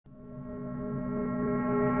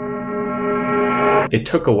it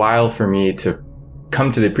took a while for me to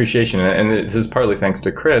come to the appreciation, and this is partly thanks to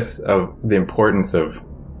Chris, of the importance of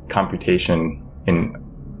computation in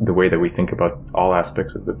the way that we think about all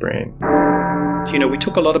aspects of the brain. We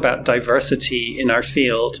talk a lot about diversity in our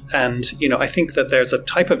field, and, I think that there's a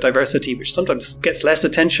type of diversity which sometimes gets less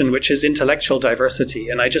attention, which is intellectual diversity.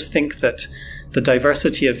 And I just think that the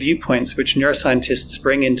diversity of viewpoints which neuroscientists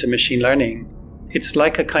bring into machine learning, it's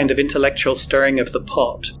like a kind of intellectual stirring of the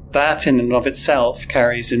pot. That in and of itself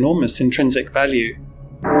carries enormous intrinsic value.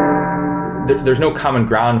 There's no common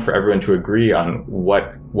ground for everyone to agree on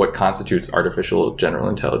what constitutes artificial general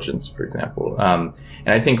intelligence, for example. And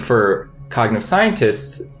I think for cognitive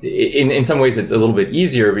scientists, in some ways it's a little bit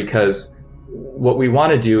easier, because what we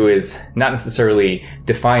want to do is not necessarily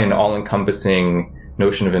define an all-encompassing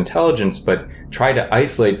notion of intelligence, but try to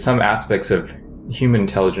isolate some aspects of human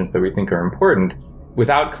intelligence that we think are important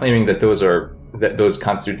without claiming that those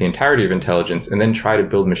constitute the entirety of intelligence, and then try to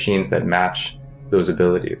build machines that match those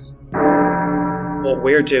abilities. What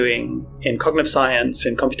we're doing in cognitive science,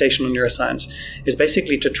 in computational neuroscience, is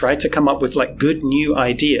basically to try to come up with good new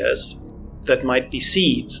ideas that might be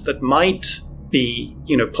seeds, that might be,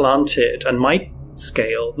 planted and might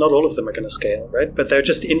scale. Not all of them are going to scale, right? But they're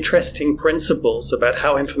just interesting principles about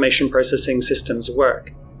how information processing systems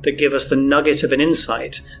work that give us the nugget of an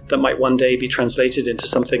insight that might one day be translated into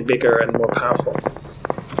something bigger and more powerful.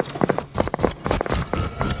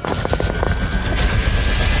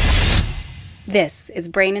 This is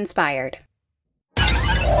Brain Inspired.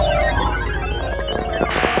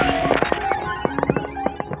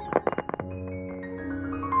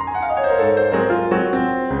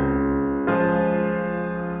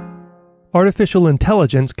 Artificial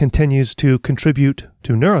intelligence continues to contribute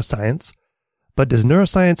to neuroscience, but does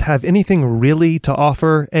neuroscience have anything really to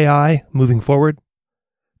offer AI moving forward?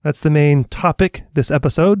 That's the main topic this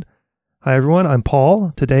episode. Hi everyone, I'm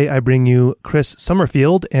Paul. Today I bring you Chris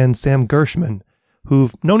Summerfield and Sam Gershman,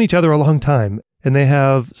 who've known each other a long time, and they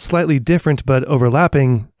have slightly different but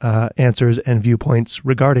overlapping answers and viewpoints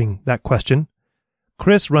regarding that question.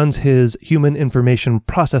 Chris runs his Human Information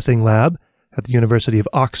Processing Lab at the University of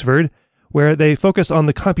Oxford, where they focus on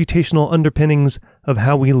the computational underpinnings of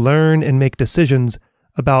how we learn and make decisions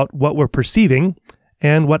about what we're perceiving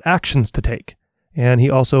and what actions to take. And he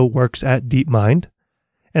also works at DeepMind.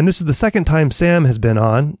 And this is the second time Sam has been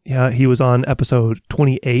on. He was on episode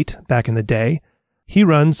 28 back in the day. He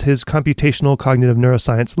runs his computational cognitive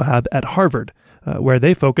neuroscience lab at Harvard, where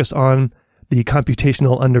they focus on the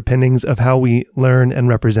computational underpinnings of how we learn and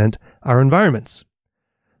represent our environments.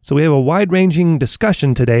 So we have a wide-ranging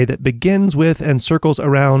discussion today that begins with and circles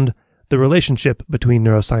around the relationship between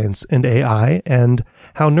neuroscience and AI, and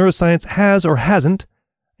how neuroscience has or hasn't,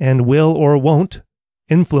 and will or won't,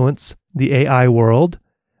 influence the AI world.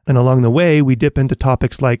 And along the way, we dip into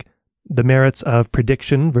topics like the merits of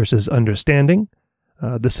prediction versus understanding,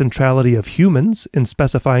 the centrality of humans in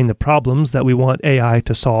specifying the problems that we want AI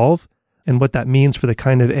to solve, and what that means for the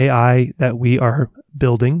kind of AI that we are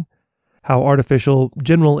building, how artificial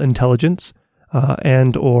general intelligence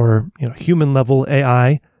and or human-level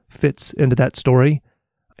AI fits into that story,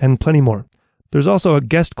 and plenty more. There's also a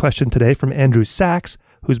guest question today from Andrew Saxe,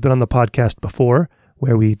 who's been on the podcast before,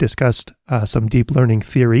 where we discussed some deep learning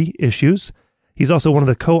theory issues. He's also one of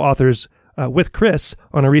the co-authors with Chris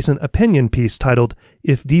on a recent opinion piece titled,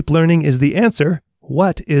 "If Deep Learning is the Answer,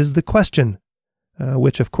 What is the Question?"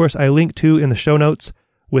 Which, of course, I link to in the show notes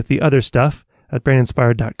with the other stuff at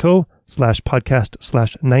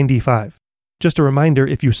braininspired.co/podcast/95. Just a reminder,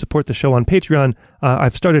 if you support the show on Patreon,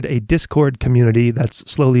 I've started a Discord community that's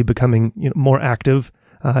slowly becoming more active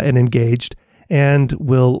and engaged, and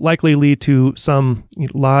will likely lead to some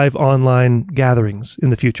live online gatherings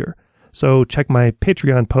in the future. So check my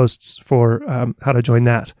Patreon posts for how to join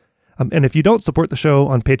that. And if you don't support the show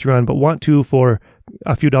on Patreon but want to for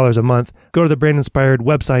a few dollars a month, go to the Brain Inspired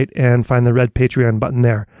website and find the red Patreon button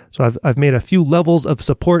there. So I've made a few levels of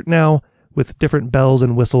support now with different bells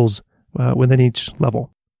and whistles within each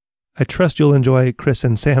level. I trust you'll enjoy Chris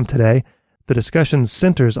and Sam today. The discussion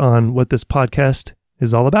centers on what this podcast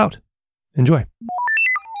is all about. Enjoy.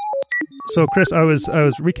 So Chris, I was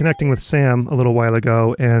reconnecting with Sam a little while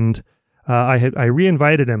ago, and I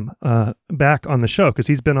re-invited him back on the show because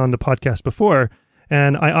he's been on the podcast before,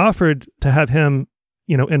 and I offered to have him,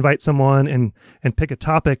 invite someone and pick a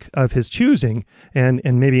topic of his choosing, and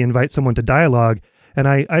maybe invite someone to dialogue. And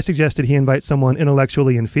I suggested he invite someone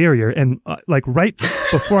intellectually inferior, and right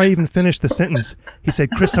before I even finished the sentence, he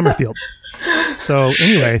said Chris Summerfield. So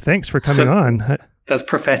anyway, thanks for coming on.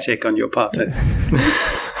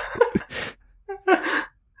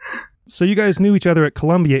 So you guys knew each other at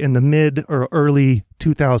Columbia in the mid or early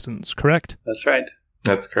 2000s, correct? That's right.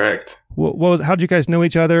 That's correct. How did you guys know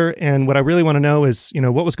each other? And what I really want to know is,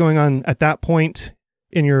 what was going on at that point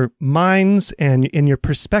in your minds and in your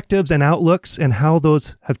perspectives and outlooks, and how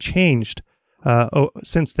those have changed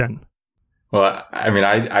since then. Well, I mean,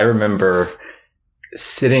 I remember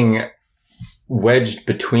sitting wedged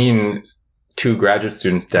between two graduate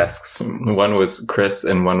students' desks. One was Chris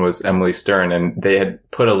and one was Emily Stern, and they had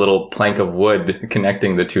put a little plank of wood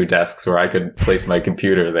connecting the two desks where I could place my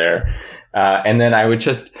computer there. And then I would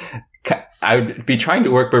be trying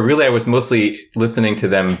to work, but really I was mostly listening to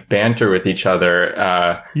them banter with each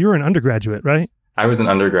other. You were an undergraduate, right? I was an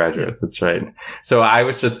undergraduate. That's right. So I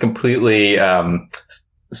was just completely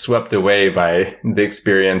swept away by the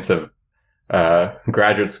experience of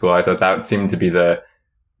graduate school. I thought that seemed to be the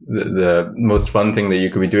most fun thing that you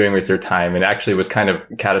could be doing with your time. And actually was kind of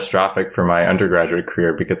catastrophic for my undergraduate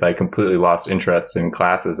career because I completely lost interest in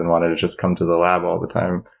classes and wanted to just come to the lab all the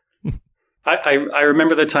time. I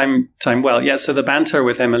remember the time well. Yeah, so the banter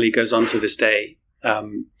with Emily goes on to this day.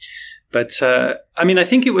 But I mean, I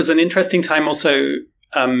think it was an interesting time also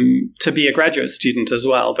to be a graduate student as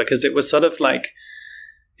well, because it was sort of like,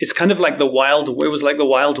 it's kind of like it was like the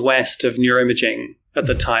Wild West of neuroimaging at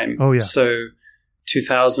the time. Oh, yeah. So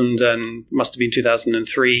 2000 and must have been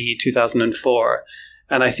 2003, 2004.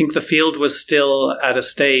 And I think the field was still at a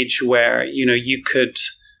stage where, you could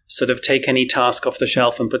sort of take any task off the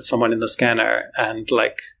shelf and put someone in the scanner, and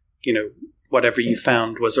whatever you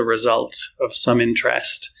found was a result of some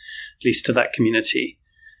interest, at least to that community.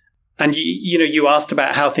 And you asked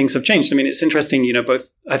about how things have changed. I mean, it's interesting,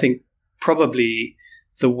 both, I think probably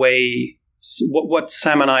the way what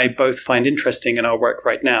Sam and I both find interesting in our work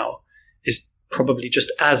right now is probably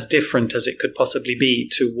just as different as it could possibly be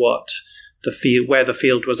to where the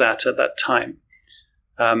field was at that time.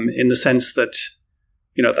 In the sense that,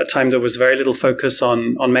 at that time there was very little focus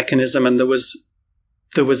on mechanism, and there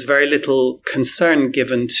was very little concern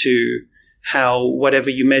given to how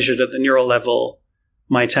whatever you measured at the neural level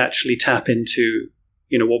might actually tap into,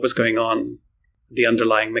 what was going on, the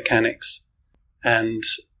underlying mechanics. And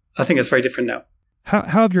I think it's very different now. How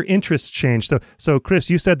have your interests changed? So Chris,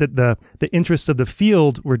 you said that the interests of the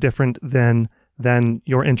field were different than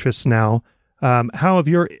your interests now. How have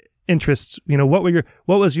your interests, what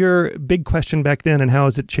was your big question back then, and how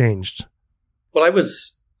has it changed? Well, I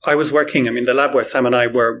was working. I mean, the lab where Sam and I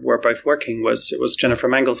were both working was Jennifer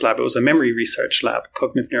Mangel's lab. It was a memory research lab,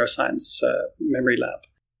 cognitive neuroscience memory lab.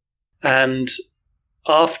 And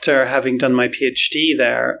after having done my PhD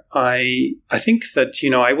there, I think that,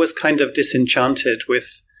 I was kind of disenchanted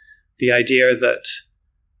with the idea that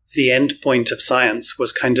the end point of science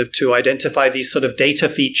was kind of to identify these sort of data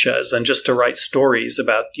features and just to write stories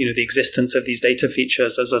about, the existence of these data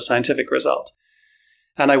features as a scientific result.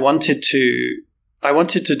 And I wanted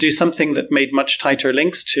to do something that made much tighter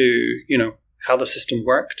links to, how the system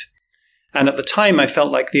worked. And at the time, I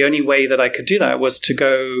felt like the only way that I could do that was to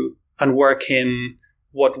go and work in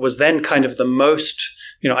what was then kind of the most,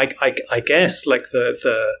 I guess, like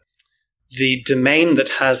the domain that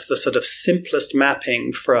has the sort of simplest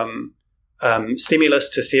mapping from stimulus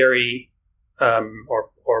to theory,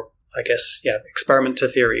 or I guess, experiment to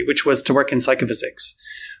theory, which was to work in psychophysics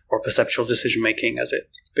or perceptual decision making, as it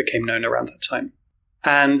became known around that time.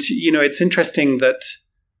 And it's interesting that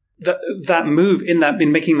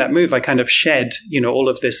in making that move, I kind of shed, all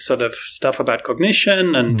of this sort of stuff about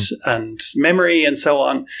cognition and memory and so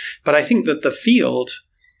on. But I think that the field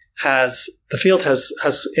has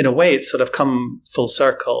in a way, it's sort of come full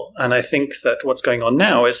circle. And I think that what's going on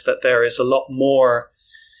now is that there is a lot more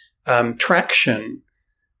traction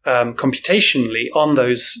computationally on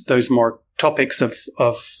those more topics of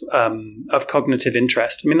cognitive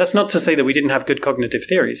interest. I mean, that's not to say that we didn't have good cognitive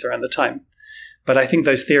theories around the time. But I think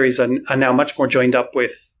those theories are now much more joined up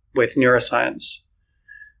with neuroscience.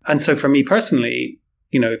 And so for me personally,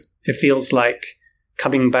 it feels like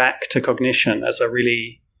coming back to cognition as a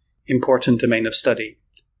really important domain of study.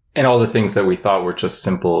 And all the things that we thought were just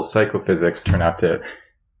simple psychophysics turn out to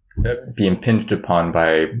be impinged upon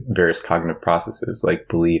by various cognitive processes like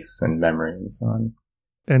beliefs and memory and so on.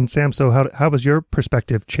 And Sam, so how was your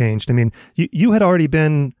perspective changed? I mean, you had already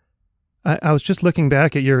been... I was just looking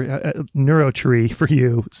back at your neuro tree for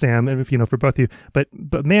you, Sam, and for both of you. But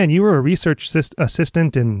man, you were a research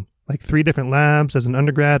assistant in like 3 different labs as an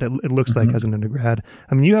undergrad. It looks like as an undergrad.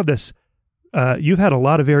 I mean, you have this. You've had a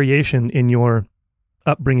lot of variation in your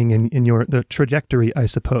upbringing, in the trajectory, I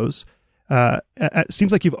suppose. It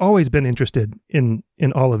seems like you've always been interested in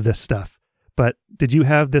all of this stuff. But did you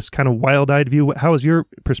have this kind of wild-eyed view? How has your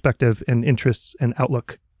perspective and interests and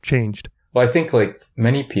outlook changed? Well, I think like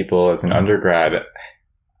many people as an undergrad,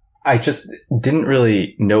 I just didn't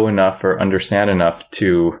really know enough or understand enough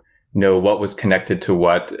to know what was connected to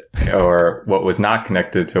what or what was not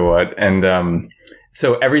connected to what. And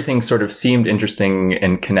so everything sort of seemed interesting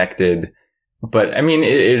and connected. But I mean,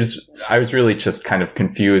 I was really just kind of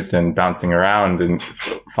confused and bouncing around and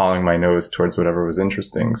following my nose towards whatever was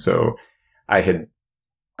interesting. So I had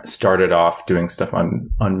started off doing stuff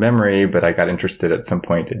on memory, but I got interested at some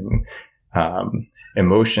point in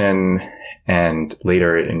emotion and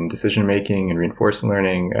later in decision making and reinforcement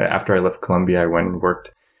learning. After I left Columbia, I went and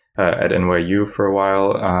worked at NYU for a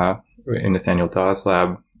while in Nathaniel Dawes'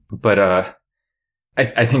 lab. But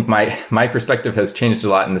I think my perspective has changed a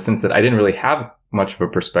lot in the sense that I didn't really have much of a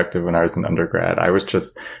perspective when I was an undergrad. I was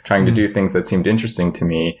just trying to do things that seemed interesting to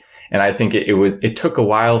me. And I think it took a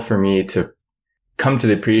while for me to come to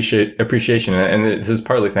the appreciation, and this is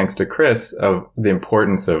partly thanks to Chris, of the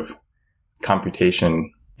importance of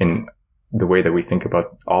computation in the way that we think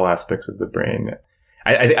about all aspects of the brain.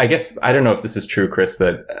 I guess, I don't know if this is true, Chris,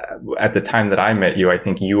 that at the time that I met you, I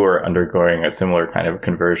think you were undergoing a similar kind of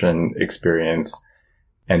conversion experience.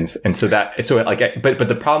 But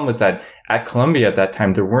the problem was that at Columbia at that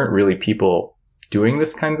time, there weren't really people doing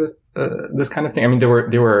this kind of thing. I mean, there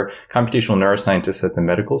were computational neuroscientists at the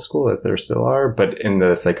medical school, as there still are, but in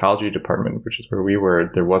the psychology department, which is where we were,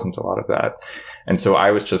 there wasn't a lot of that. And so I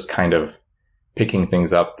was just kind of picking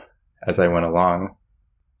things up as I went along.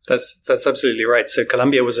 That's absolutely right. So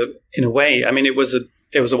Columbia was in a way, I mean, it was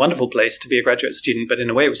a wonderful place to be a graduate student, but in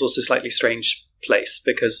a way it was also a slightly strange place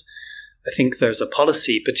because I think there's a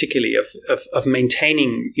policy particularly of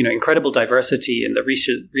maintaining, incredible diversity in the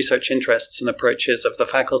research interests and approaches of the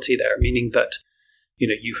faculty there, meaning that,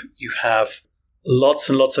 you have lots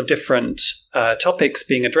and lots of different topics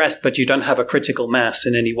being addressed, but you don't have a critical mass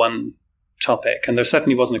in any one topic. And there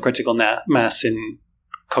certainly wasn't a critical mass in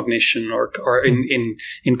cognition or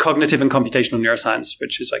in cognitive and computational neuroscience,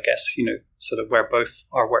 which is, I guess, sort of where both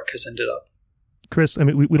our work has ended up. Chris, I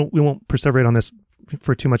mean, we won't perseverate on this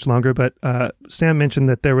for too much longer, but Sam mentioned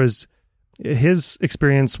that his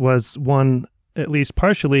experience was one, at least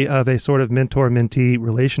partially, of a sort of mentor-mentee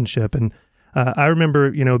relationship. And I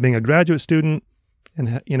remember, being a graduate student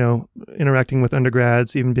and, interacting with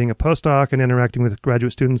undergrads, even being a postdoc and interacting with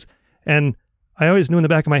graduate students. And I always knew in the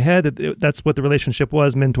back of my head that that's what the relationship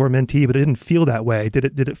was, mentor-mentee, but it didn't feel that way.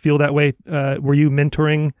 Did it feel that way? Were you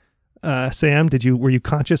mentoring Sam? Were you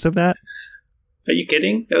conscious of that? Are you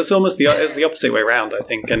kidding? It was almost the opposite way around, I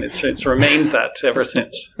think, and it's remained that ever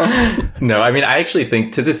since. No, I mean, I actually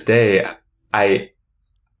think to this day, I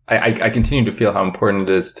continue to feel how important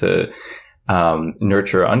it is to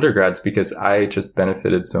nurture undergrads, because I just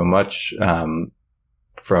benefited so much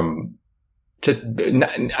from just,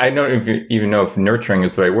 I don't even know if nurturing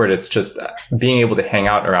is the right word. It's just being able to hang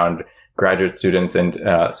out around graduate students and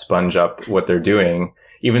sponge up what they're doing,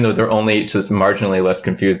 even though they're only just marginally less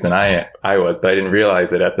confused than I was, but I didn't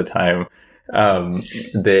realize it at the time.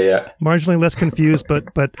 They marginally less confused, but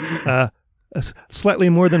slightly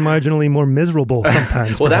more than marginally more miserable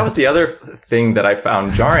sometimes. Well, that was the other thing that I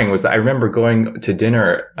found jarring, was that I remember going to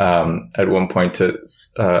dinner at one point to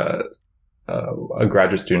a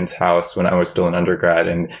graduate student's house when I was still an undergrad,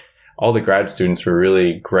 and all the grad students were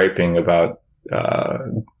really griping about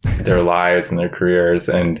their lives and their careers,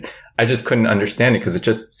 and I just couldn't understand it because it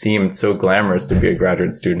just seemed so glamorous to be a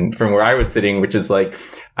graduate student from where I was sitting, which is like,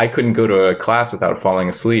 I couldn't go to a class without falling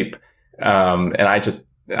asleep. And I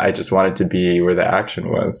just wanted to be where the action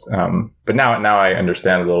was. But now I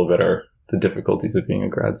understand a little bit the difficulties of being a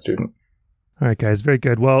grad student. All right, guys. Very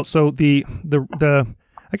good. Well, so the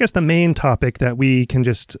I guess the main topic that we can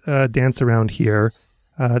just dance around here,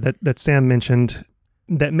 that Sam mentioned,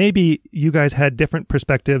 that maybe you guys had different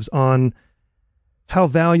perspectives on how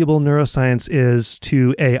valuable neuroscience is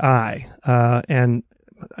to AI. And,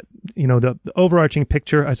 the overarching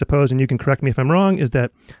picture, I suppose, and you can correct me if I'm wrong, is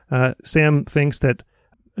that Sam thinks that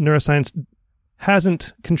neuroscience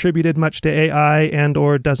hasn't contributed much to AI and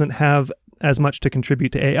or doesn't have as much to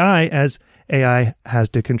contribute to AI as AI has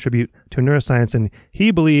to contribute to neuroscience. And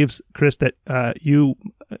he believes, Chris, that you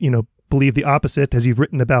believe the opposite, as you've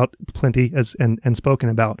written about plenty and spoken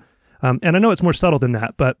about. And I know it's more subtle than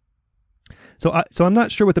that, but So I'm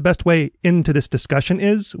not sure what the best way into this discussion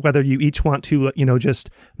is, whether you each want to,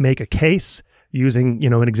 just make a case using,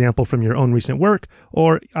 an example from your own recent work,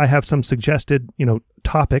 or I have some suggested,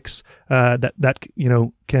 topics that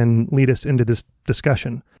can lead us into this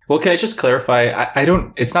discussion. Well, can I just clarify?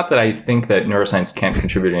 It's not that I think that neuroscience can't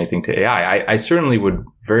contribute anything to AI. I certainly would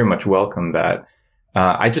very much welcome that.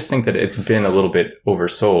 I just think that it's been a little bit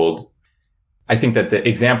oversold. I think that the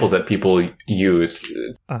examples that people use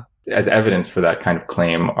as evidence for that kind of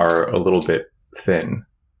claim are a little bit thin.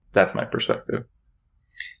 That's my perspective.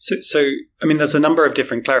 So, I mean, there's a number of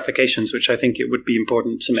different clarifications which I think it would be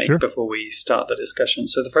important to make before we start the discussion.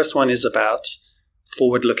 So the first one is about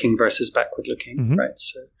forward-looking versus backward-looking, right?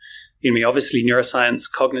 So, you know, obviously neuroscience,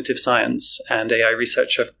 cognitive science, and AI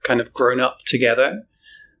research have kind of grown up together.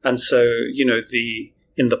 And so, you know,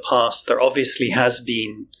 in the past, there obviously has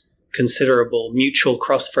been considerable mutual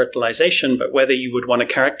cross-fertilization, but whether you would want to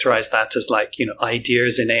characterize that as like, you know,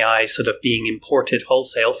 ideas in AI sort of being imported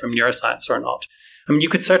wholesale from neuroscience or not, I mean, you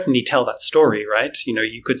could certainly tell that story, right? You know,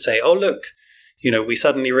 you could say, oh, look, you know, we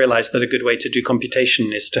suddenly realized that a good way to do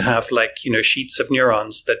computation is to have like, you know, sheets of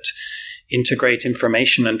neurons that integrate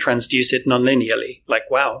information and transduce it nonlinearly. Like,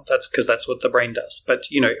 wow, that's because that's what the brain does. But,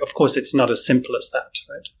 you know, of course, it's not as simple as that,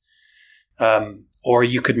 right? Or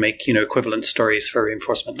you could make, you know, equivalent stories for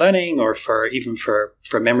reinforcement learning or for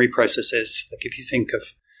memory processes. Like if you think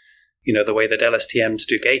of, you know, the way that LSTMs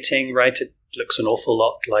do gating, right? It looks an awful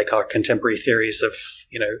lot like our contemporary theories of,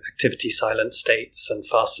 you know, activity silent states and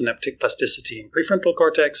fast synaptic plasticity in prefrontal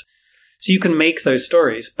cortex. So you can make those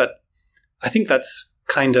stories, but I think that's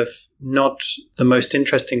kind of not the most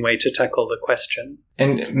interesting way to tackle the question.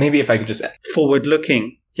 And maybe if I could just forward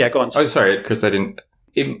looking. Yeah, go on. Oh, sorry, Chris,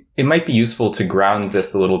 it might be useful to ground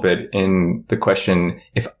this a little bit in the question,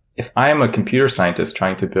 if I am a computer scientist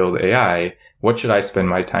trying to build AI, what should I spend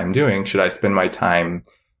my time doing? Should I spend my time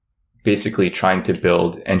basically trying to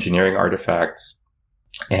build engineering artifacts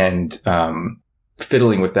and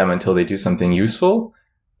fiddling with them until they do something useful?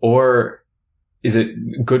 Or is it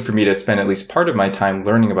good for me to spend at least part of my time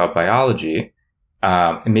learning about biology,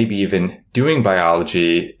 and maybe even doing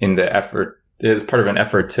biology in the effort as part of an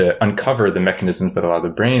effort to uncover the mechanisms that allow the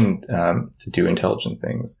brain to do intelligent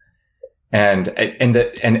things? And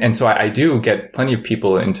so I do get plenty of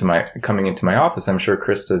people coming into my office. I'm sure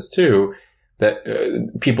Chris does too. That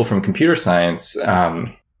people from computer science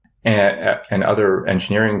and other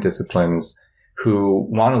engineering disciplines who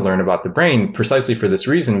want to learn about the brain precisely for this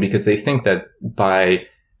reason, because they think that by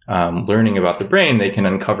learning about the brain, they can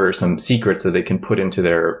uncover some secrets that they can put into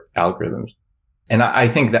their algorithms. And I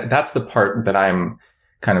think that that's the part that I'm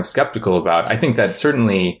kind of skeptical about. I think that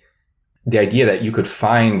certainly the idea that you could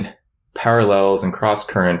find parallels and cross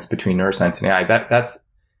currents between neuroscience and AI,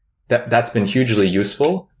 that's been hugely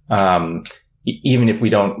useful. Even if we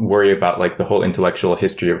don't worry about like the whole intellectual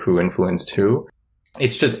history of who influenced who.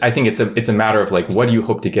 It's just, I think it's a matter of like, what do you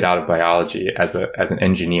hope to get out of biology as an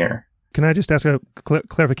engineer? Can I just ask a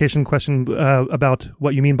clarification question about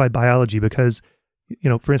what you mean by biology? Because, you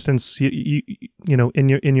know, for instance, you know,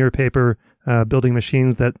 in your paper, building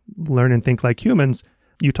machines that learn and think like humans,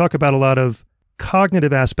 you talk about a lot of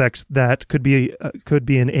cognitive aspects that could be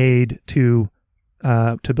an aid to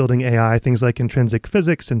building AI, things like intrinsic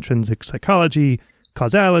physics, intrinsic psychology,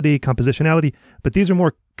 causality, compositionality. But these are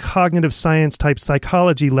more cognitive science type,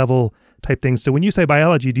 psychology level type things. So when you say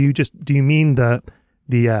biology, do you mean the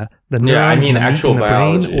neurons? Yeah, I mean actual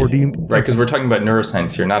biology, brain, or do you, right? Because we're talking about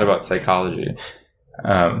neuroscience here, not about psychology.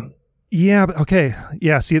 Yeah. Okay.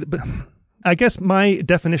 Yeah. See, but I guess my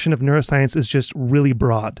definition of neuroscience is just really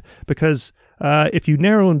broad, because if you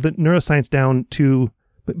narrow the neuroscience down to,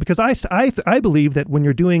 because I believe that when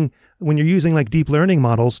you're using like deep learning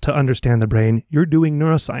models to understand the brain, you're doing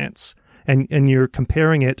neuroscience, and you're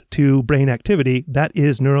comparing it to brain activity. That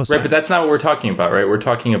is neuroscience. Right, but that's not what we're talking about, right? We're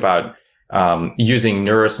talking about using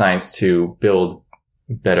neuroscience to build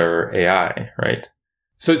better AI, right?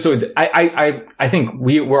 So I think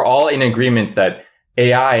we're all in agreement that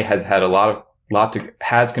AI has had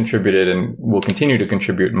has contributed and will continue to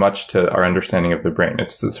contribute much to our understanding of the brain.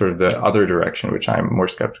 It's sort of the other direction, which I'm more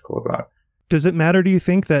skeptical about. Does it matter, do you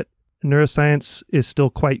think, that neuroscience is still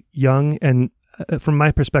quite young and, from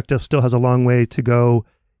my perspective, still has a long way to go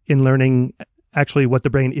in learning actually what the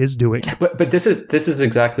brain is doing? But this is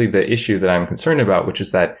exactly the issue that I'm concerned about, which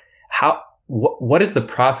is that what is the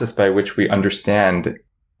process by which we understand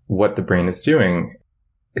what the brain is doing?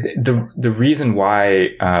 The reason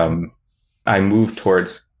why I move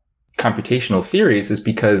towards computational theories is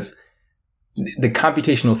because the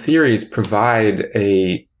computational theories provide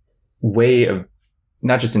a way of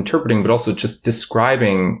not just interpreting, but also just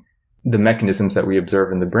describing the mechanisms that we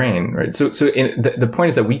observe in the brain, right? So the point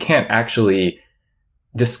is that we can't actually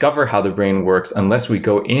discover how the brain works unless we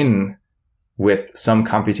go in with some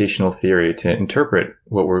computational theory to interpret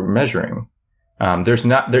what we're measuring. There's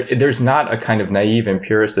not a kind of naive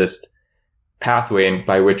empiricist pathway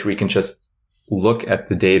by which we can just look at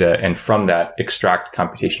the data and from that extract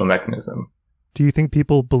computational mechanism. Do you think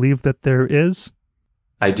people believe that there is?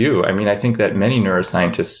 I do. I mean, I think that many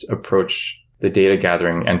neuroscientists approach the data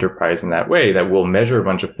gathering enterprise in that way, that we'll measure a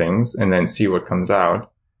bunch of things and then see what comes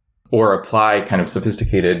out, or apply kind of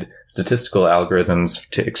sophisticated statistical algorithms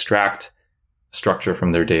to extract structure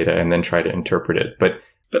from their data and then try to interpret it. But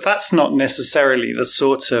that's not necessarily the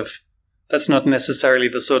sort of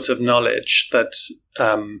knowledge that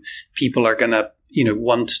people are going to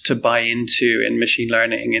want to buy into in machine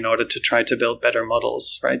learning in order to try to build better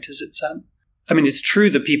models, right? Is it, Sam? I mean, it's true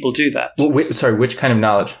that people do that. Well, which kind of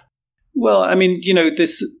knowledge? Well, I mean,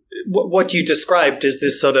 this what you described is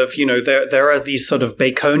this sort of, there are these sort of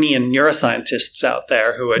Baconian neuroscientists out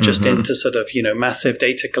there who are just into sort of, massive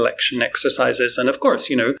data collection exercises. And of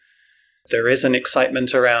course, there is an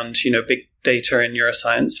excitement around, big data in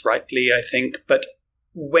neuroscience, rightly, I think. But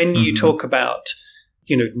when you talk about,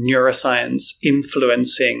 neuroscience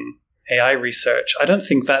influencing AI research, I don't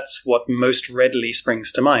think that's what most readily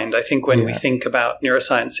springs to mind. I think when we think about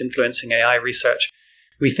neuroscience influencing AI research,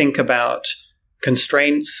 we think about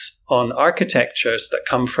constraints on architectures that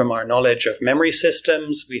come from our knowledge of memory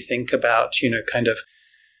systems. We think about, kind of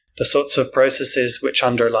the sorts of processes which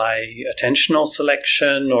underlie attentional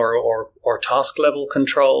selection or task level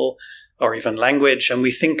control, or even language. And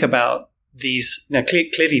we think about these. Now,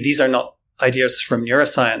 clearly, these are not ideas from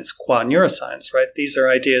neuroscience qua neuroscience, right? These are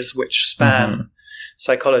ideas which span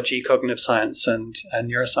psychology, cognitive science, and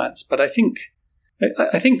neuroscience. But I think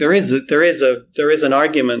there is an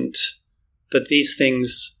argument that these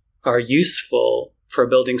things are useful for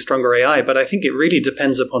building stronger AI. But I think it really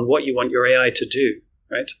depends upon what you want your AI to do,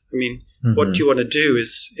 right? I mean, what you want to do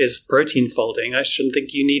is protein folding. I shouldn't think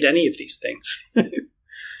you need any of these things.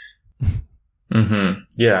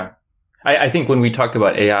 Yeah. I think when we talk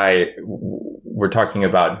about AI, we're talking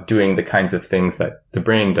about doing the kinds of things that the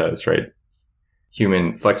brain does, right?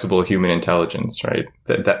 Flexible human intelligence, right?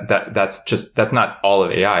 That's not all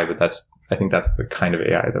of AI, but I think that's the kind of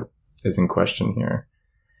AI that is in question here.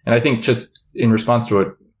 And I think just in response to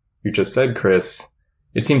what you just said, Chris,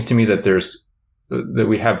 it seems to me that that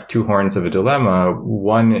we have two horns of a dilemma.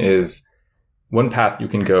 One path you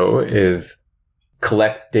can go is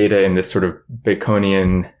collect data in this sort of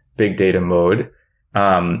Baconian big data mode.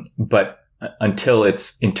 But until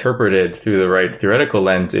it's interpreted through the right theoretical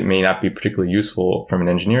lens, it may not be particularly useful from an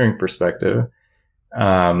engineering perspective.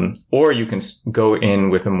 Or you can go in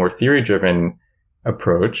with a more theory-driven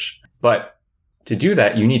approach. But to do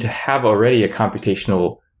that, you need to have already a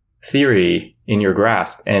computational theory in your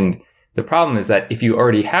grasp. And the problem is that if you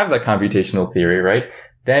already have that computational theory, right,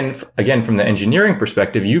 then again, from the engineering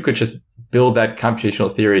perspective, you could just build that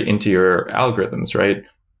computational theory into your algorithms, right?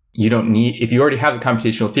 If you already have the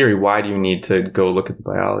computational theory, why do you need to go look at the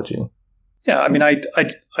biology? Yeah, I mean, I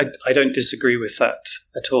don't disagree with that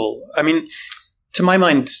at all. I mean, to my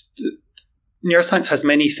mind, neuroscience has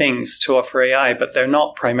many things to offer AI, but they're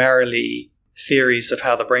not primarily theories of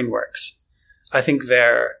how the brain works. I think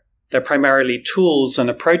they're primarily tools and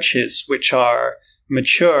approaches which are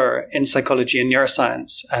mature in psychology and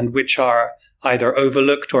neuroscience and which are either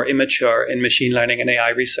overlooked or immature in machine learning and AI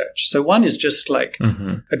research. So one is just like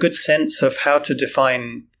a good sense of how to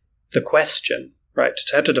define the question, right?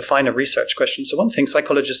 How to define a research question. So one thing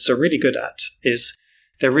psychologists are really good at is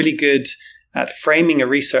they're really good at framing a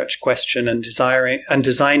research question and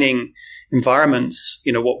designing environments,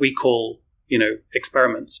 what we call,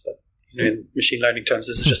 experiments, but in machine learning terms,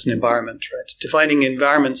 this is just an environment, right? Defining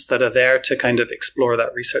environments that are there to kind of explore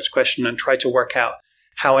that research question and try to work out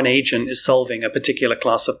how an agent is solving a particular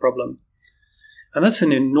class of problem. And that's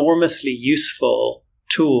an enormously useful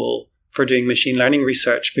tool for doing machine learning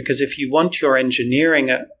research, because if you want your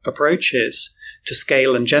engineering approaches to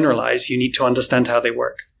scale and generalize, you need to understand how they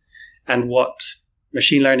work. And what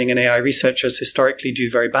machine learning and AI researchers historically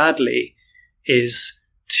do very badly is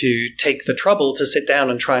to take the trouble to sit down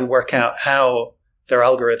and try and work out how their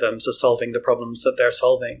algorithms are solving the problems that they're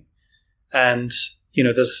solving. And,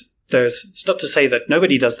 there's it's not to say that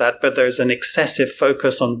nobody does that, but there's an excessive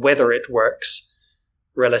focus on whether it works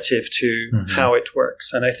relative to how it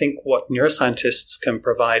works. And I think what neuroscientists can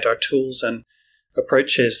provide are tools and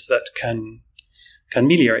approaches that can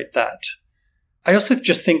ameliorate that. I also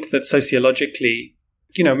just think that sociologically,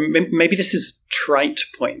 maybe this is a trite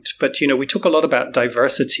point, but, we talk a lot about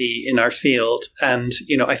diversity in our field. And,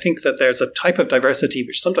 I think that there's a type of diversity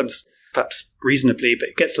which sometimes, perhaps reasonably, but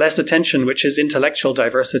it gets less attention, which is intellectual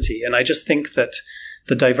diversity. And I just think that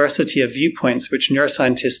the diversity of viewpoints which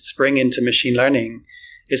neuroscientists bring into machine learning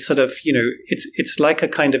is sort of, it's like a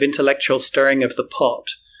kind of intellectual stirring of the pot.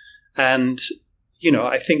 And,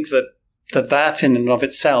 I think that in and of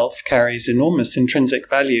itself carries enormous intrinsic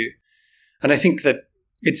value. And I think that,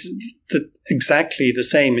 exactly the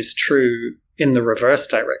same is true in the reverse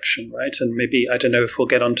direction, right? And maybe, I don't know if we'll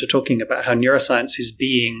get on to talking about how neuroscience has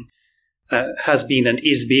been and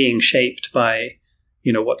is being shaped by,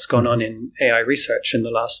 what's gone on in AI research in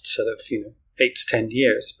the last sort of, 8 to 10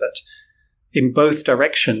 years. But in both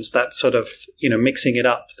directions, that sort of, mixing it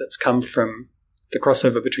up that's come from the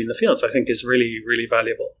crossover between the fields, I think is really, really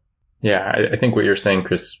valuable. Yeah, I think what you're saying,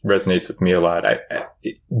 Chris, resonates with me a lot.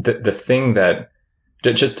 The thing that,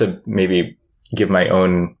 just to maybe give my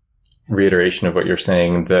own reiteration of what you're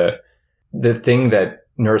saying, the thing that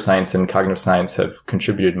neuroscience and cognitive science have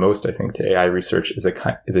contributed most, I think, to AI research is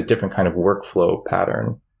a different kind of workflow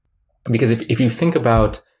pattern. Because if you think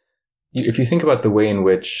about the way in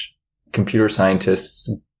which computer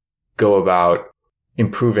scientists go about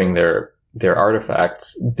improving their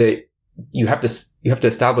artifacts, you have to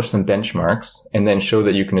establish some benchmarks and then show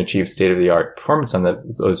that you can achieve state-of-the-art performance on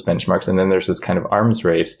those benchmarks. And then there's this kind of arms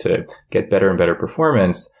race to get better and better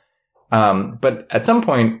performance. But at some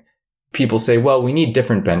point, people say, well, we need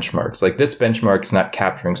different benchmarks. Like, this benchmark is not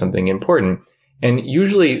capturing something important. And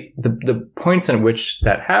usually the points at which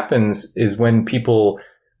that happens is when people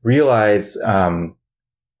realize,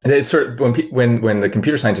 that sort of when the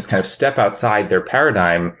computer scientists kind of step outside their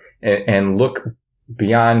paradigm and look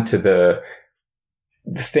beyond to the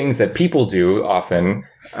things that people do often,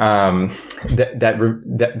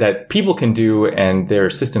 that people can do and their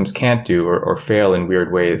systems can't do, or fail in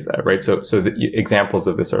weird ways, right? So the examples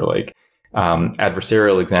of this are like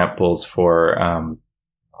adversarial examples for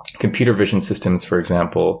computer vision systems, for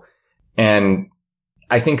example. And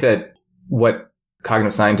I think that what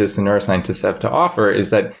cognitive scientists and neuroscientists have to offer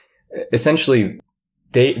is that essentially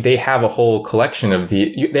they have a whole collection of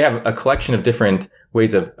they have a collection of different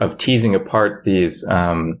ways of teasing apart these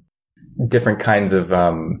different kinds of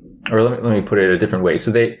or let me put it a different way.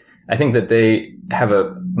 So I think that they have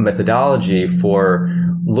a methodology for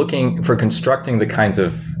constructing the kinds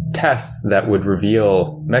of tests that would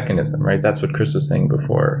reveal mechanism, right? That's what Chris was saying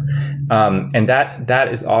before. And that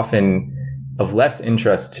is often of less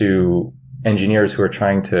interest to engineers who are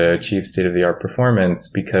trying to achieve state-of-the-art performance,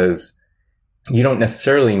 because you don't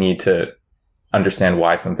necessarily need to understand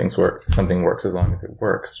why something works as long as it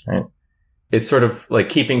works, right? It's sort of like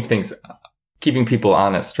keeping people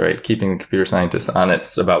honest, right? Keeping the computer scientists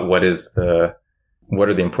honest about what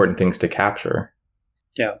are the important things to capture.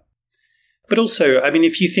 Yeah. But also, I mean,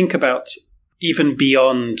 if you think about even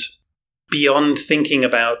beyond thinking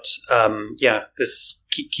about, this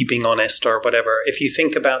keeping honest or whatever, if you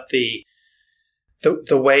think about the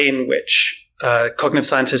way in which cognitive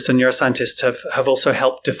scientists and neuroscientists have also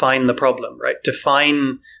helped define the problem, right?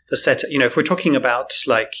 Define the set, if we're talking about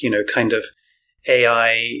kind of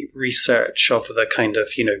AI research of the kind of,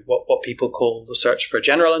 what people call the search for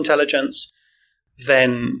general intelligence,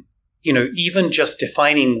 then, even just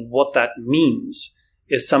defining what that means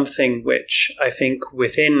is something which I think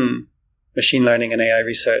within machine learning and AI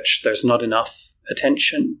research, there's not enough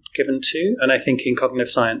attention given to. And I think in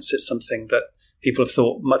cognitive science, it's something that people have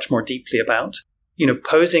thought much more deeply about.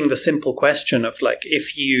 Posing the simple question of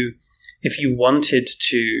if you wanted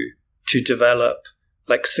to develop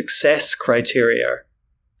success criteria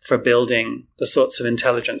for building the sorts of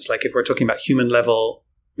intelligence, like if we're talking about human level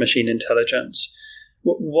machine intelligence,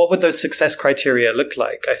 what would those success criteria look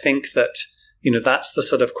like? I think that, that's the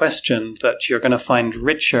sort of question that you're going to find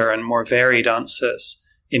richer and more varied answers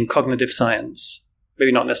in cognitive science,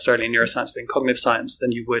 maybe not necessarily in neuroscience, but in cognitive science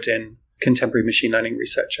than you would in contemporary machine learning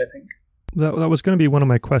research, I think. That was going to be one of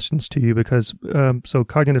my questions to you, because so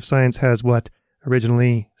cognitive science has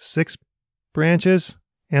originally 6 branches.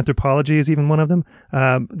 Anthropology is even one of them,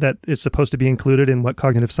 that is supposed to be included in what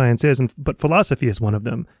cognitive science is, but philosophy is one of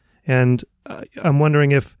them. And I'm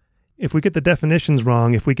wondering if we get the definitions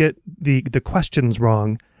wrong, if we get the questions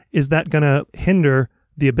wrong, is that going to hinder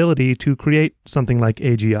the ability to create something like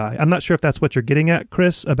AGI? I'm not sure if that's what you're getting at,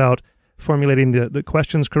 Chris, about formulating the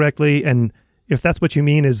questions correctly, and if that's what you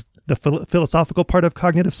mean is the philosophical part of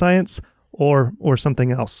cognitive science or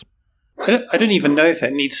something else. I don't even know if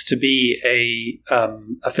it needs to be a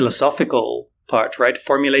philosophical part, right?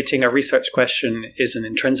 Formulating a research question is an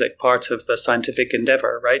intrinsic part of the scientific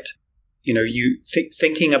endeavor, right?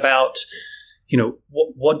 Thinking about,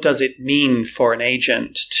 what does it mean for an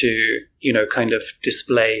agent to, kind of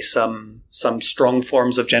display some strong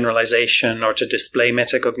forms of generalization, or to display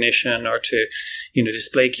metacognition, or to,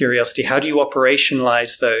 display curiosity? How do you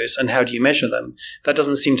operationalize those, and how do you measure them? That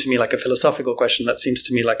doesn't seem to me like a philosophical question. That seems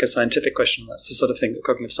to me like a scientific question. That's the sort of thing that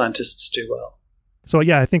cognitive scientists do well. So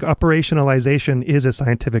yeah, I think operationalization is a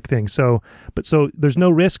scientific thing. So there's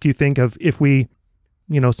no risk, you think, of if we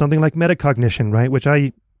something like metacognition, right? Which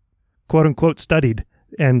I quote unquote studied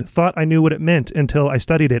and thought I knew what it meant until I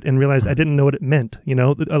studied it and realized I didn't know what it meant.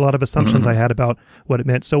 A lot of assumptions I had about what it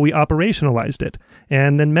meant. So we operationalized it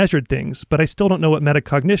and then measured things, but I still don't know what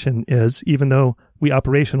metacognition is, even though we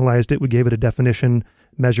operationalized it. We gave it a definition,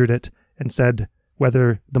 measured it, and said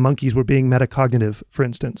whether the monkeys were being metacognitive, for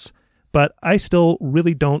instance. But I still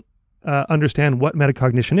really don't understand what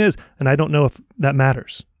metacognition is, and I don't know if that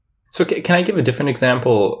matters. So can I give a different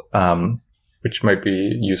example, which might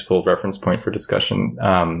be a useful reference point for discussion?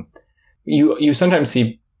 You sometimes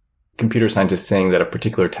see computer scientists saying that a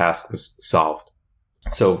particular task was solved.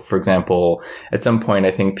 So, for example, at some point,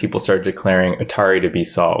 I think people started declaring Atari to be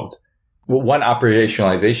solved. Well, one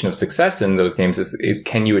operationalization of success in those games is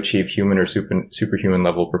can you achieve human or superhuman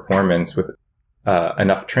level performance with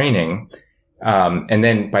enough training? And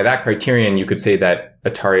then by that criterion, you could say that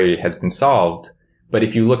Atari has been solved. But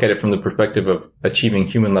if you look at it from the perspective of achieving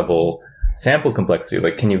human level sample complexity,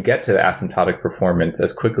 like can you get to asymptotic performance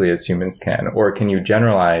as quickly as humans can? Or can you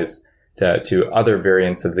generalize to other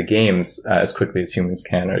variants of the games as quickly as humans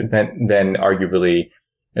can? Then arguably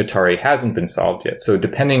Atari hasn't been solved yet. So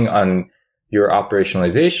depending on your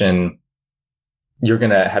operationalization, you're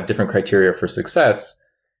going to have different criteria for success.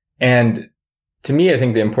 And to me, I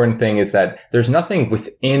think the important thing is that there's nothing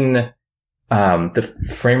within the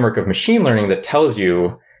framework of machine learning that tells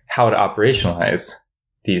you how to operationalize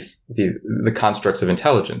the constructs of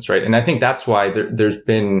intelligence, right? And I think that's why there's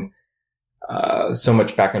been so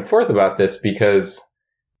much back and forth about this, because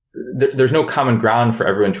there's no common ground for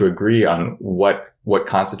everyone to agree on what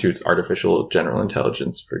constitutes artificial general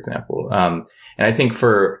intelligence, for example. And I think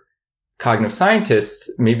for cognitive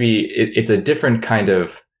scientists, maybe it's a different kind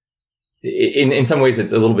of, in some ways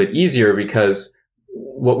it's a little bit easier, because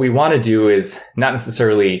what we want to do is not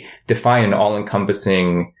necessarily define an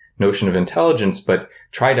all-encompassing notion of intelligence, but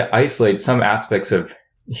try to isolate some aspects of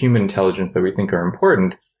human intelligence that we think are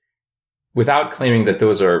important without claiming that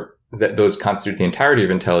those constitute the entirety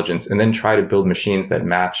of intelligence, and then try to build machines that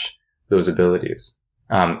match those abilities.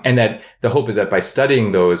 And that the hope is that by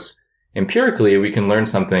studying those empirically, we can learn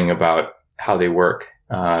something about how they work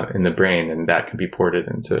in the brain, and that can be ported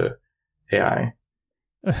into AI.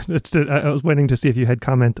 I was waiting to see if you had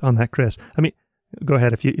comment on that, Chris. I mean, go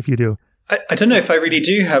ahead if you do. I don't know if I really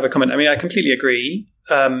do have a comment. I mean, I completely agree.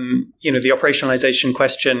 The operationalization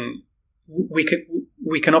question, we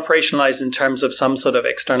can operationalize in terms of some sort of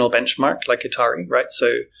external benchmark like Atari, right?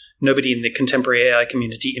 So nobody in the contemporary AI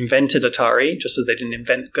community invented Atari, just as they didn't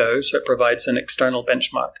invent Go. So it provides an external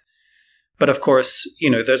benchmark. But of course,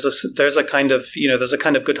 there's a kind of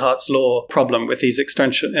Goodhart's law problem with these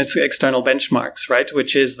external benchmarks, right?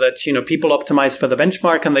 Which is that, people optimize for the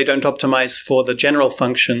benchmark and they don't optimize for the general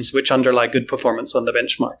functions which underlie good performance on the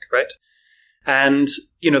benchmark, right? And,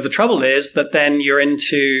 the trouble is that then you're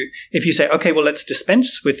into, if you say, okay, well, let's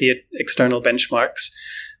dispense with the external benchmarks,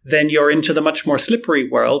 then you're into the much more slippery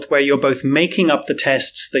world where you're both making up the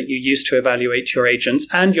tests that you use to evaluate your agents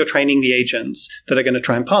and you're training the agents that are going to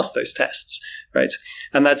try and pass those tests, right?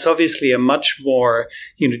 And that's obviously a much more,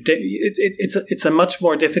 it's a much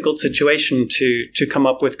more difficult situation to come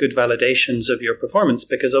up with good validations of your performance,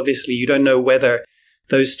 because obviously you don't know whether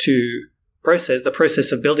those two the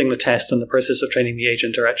process of building the test and the process of training the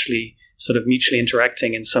agent are actually sort of mutually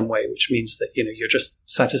interacting in some way, which means that, you're just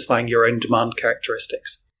satisfying your own demand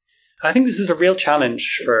characteristics. I think this is a real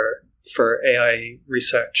challenge for AI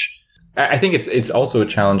research. I think it's also a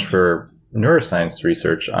challenge for neuroscience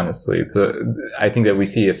research, honestly. I think that we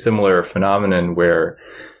see a similar phenomenon where,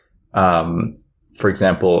 for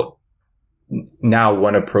example, now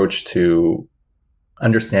one approach to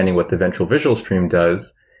understanding what the ventral visual stream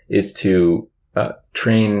does is to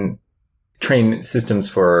train systems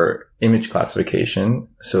for image classification.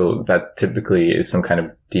 So that typically is some kind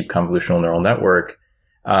of deep convolutional neural network.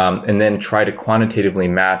 And then try to quantitatively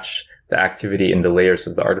match the activity in the layers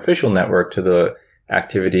of the artificial network to the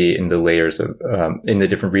activity in the layers of, in the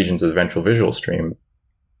different regions of the ventral visual stream.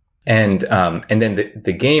 And then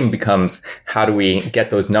the game becomes, how do we get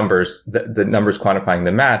those numbers, the numbers quantifying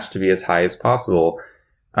the match, to be as high as possible?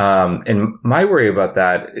 And my worry about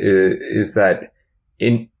that is that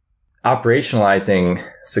in operationalizing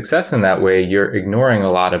success in that way, you're ignoring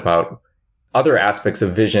a lot about other aspects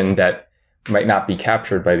of vision that might not be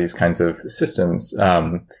captured by these kinds of systems.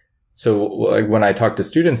 So like when I talk to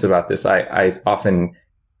students about this, I often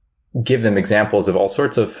give them examples of all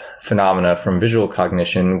sorts of phenomena from visual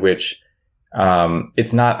cognition, which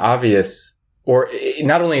it's not obvious, or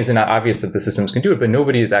not only is it not obvious that the systems can do it, but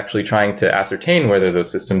nobody is actually trying to ascertain whether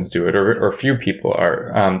those systems do it, or few people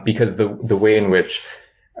are, because the way in which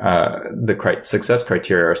success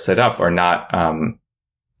criteria are set up are not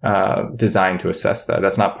designed to assess that.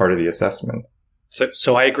 That's not part of the assessment.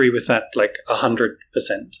 So I agree with that, like 100%.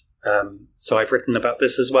 So I've written about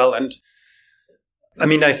this as well, and I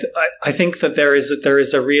mean, I think that there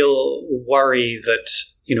is a real worry that,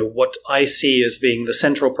 you know, what I see as being the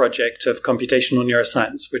central project of computational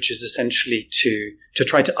neuroscience, which is essentially to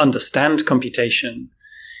try to understand computation,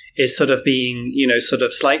 is sort of being, you know, sort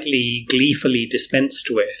of slightly gleefully dispensed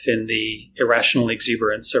with in the irrational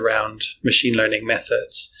exuberance around machine learning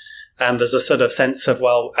methods. And there's a sort of sense of,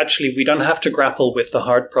 well, actually, we don't have to grapple with the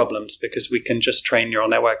hard problems because we can just train neural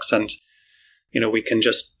networks and, you know, we can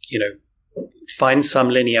just, you know, find some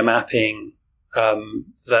linear mapping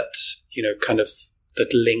that, you know, kind of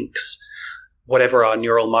that links whatever our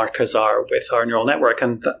neural markers are with our neural network.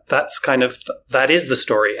 And that's kind of, that is the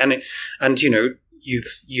story. And you know,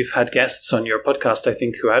 you've had guests on your podcast, I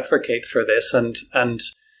think, who advocate for this. And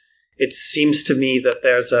it seems to me that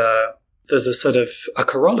there's a sort of a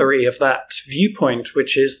corollary of that viewpoint,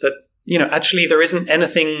 which is that, you know, actually there isn't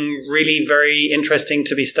anything really very interesting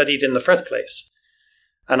to be studied in the first place.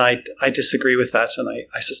 And I disagree with that, and I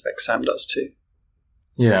suspect Sam does too.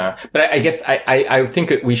 Yeah, but I guess I think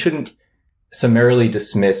that we shouldn't summarily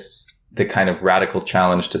dismiss the kind of radical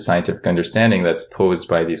challenge to scientific understanding that's posed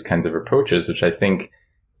by these kinds of approaches, which I think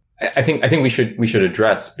we should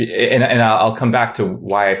address. And I'll come back to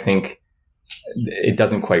why I think it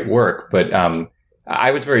doesn't quite work. But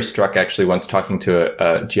I was very struck actually once talking to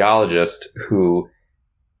a geologist who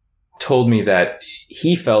told me that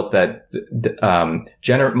he felt that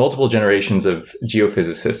multiple generations of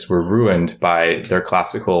geophysicists were ruined by their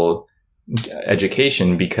classical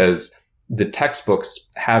education because the textbooks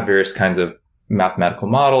have various kinds of mathematical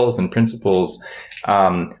models and principles.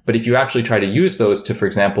 But if you actually try to use those to, for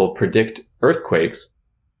example, predict earthquakes,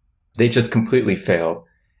 they just completely fail.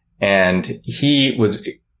 And he was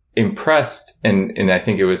impressed, and I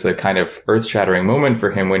think it was a kind of earth-shattering moment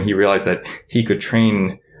for him when he realized that he could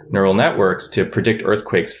train neural networks to predict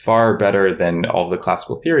earthquakes far better than all the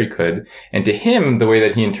classical theory could. And to him, the way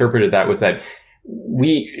that he interpreted that was that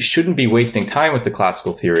we shouldn't be wasting time with the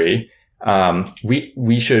classical theory.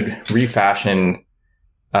 We should refashion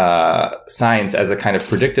science as a kind of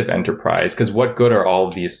predictive enterprise, because what good are all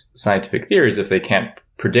of these scientific theories if they can't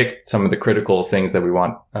predict some of the critical things that we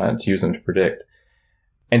want to use them to predict?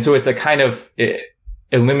 And so it's a kind of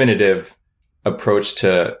eliminative approach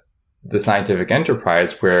to the scientific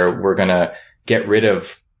enterprise where we're going to get rid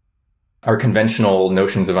of our conventional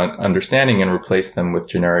notions of understanding and replace them with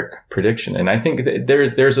generic prediction. And I think that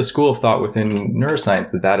there's a school of thought within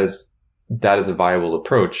neuroscience that is a viable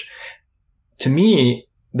approach. To me,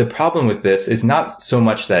 the problem with this is not so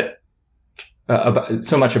much that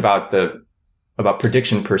about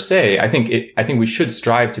prediction per se. I think we should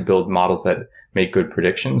strive to build models that make good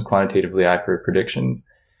predictions, quantitatively accurate predictions.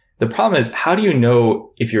 The problem is, how do you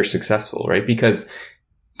know if you're successful, right? Because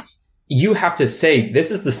you have to say,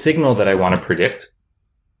 this is the signal that I want to predict.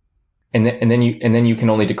 And then you can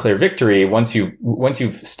only declare victory once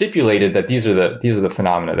you've stipulated that these are the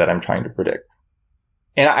phenomena that I'm trying to predict.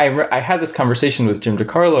 And I had this conversation with Jim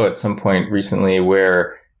DiCarlo at some point recently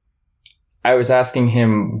where I was asking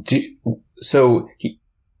him,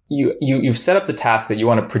 you've set up the task that you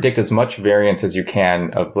want to predict as much variance as you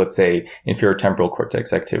can of, let's say, inferior temporal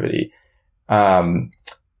cortex activity. Now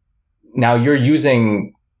you're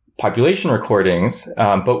using population recordings,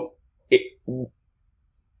 but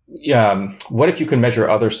what if you could measure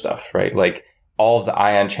other stuff, right? Like all of the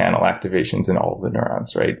ion channel activations in all of the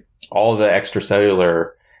neurons, right? All the extracellular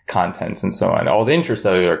contents and so on, all the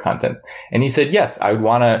intracellular contents. And he said, yes, I would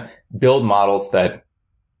want to build models that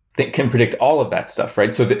can predict all of that stuff,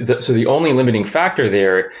 right? So the only limiting factor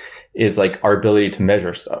there is like our ability to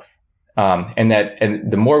measure stuff. And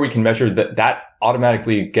the more we can measure, that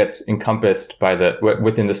automatically gets encompassed by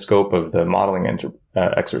within the scope of the modeling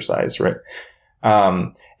exercise, right?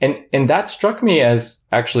 And that struck me as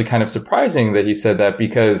actually kind of surprising that he said that,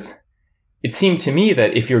 because it seemed to me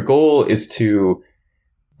that if your goal is to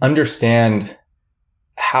understand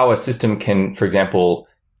how a system can, for example,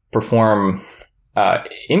 perform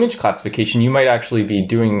image classification, you might actually be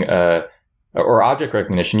doing or object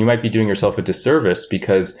recognition, you might be doing yourself a disservice,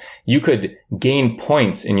 because you could gain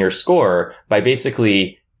points in your score by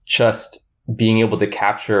basically just being able to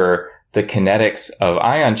capture the kinetics of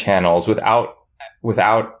ion channels without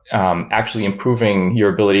actually improving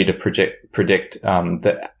your ability to predict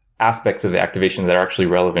the aspects of the activation that are actually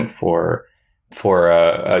relevant for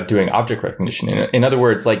doing object recognition. In other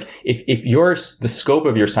words, like if the scope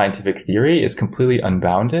of your scientific theory is completely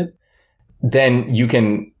unbounded, then you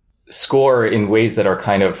can score in ways that are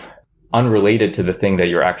kind of unrelated to the thing that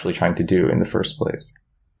you're actually trying to do in the first place.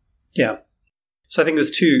 Yeah. So I think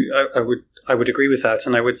there's two. I would agree with that,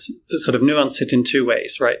 and I would sort of nuance it in two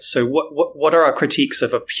ways, right? So what are our critiques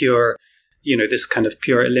of a pure, this kind of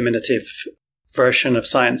pure eliminative version of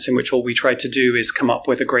science in which all we try to do is come up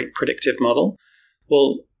with a great predictive model?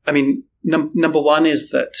 Well, I mean, number one is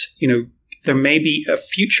that, there may be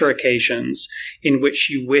future occasions in which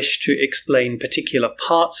you wish to explain particular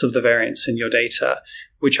parts of the variance in your data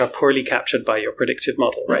which are poorly captured by your predictive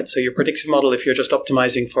model, right? So your predictive model, if you're just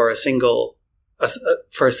optimizing for a single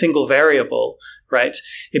variable, right,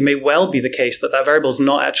 it may well be the case that that variable is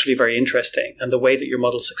not actually very interesting. And the way that your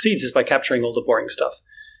model succeeds is by capturing all the boring stuff.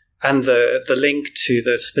 And the link to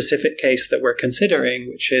the specific case that we're considering,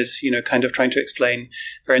 which is, kind of trying to explain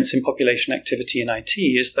variance in population activity in IT,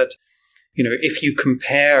 is that, if you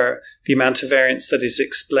compare the amount of variance that is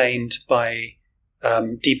explained by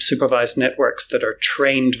deep supervised networks that are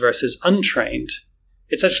trained versus untrained,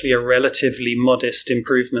 it's actually a relatively modest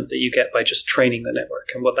improvement that you get by just training the network.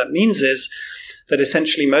 And what that means is that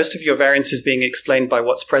essentially most of your variance is being explained by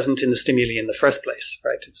what's present in the stimuli in the first place,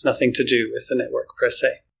 right? It's nothing to do with the network per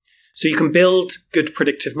se. So you can build good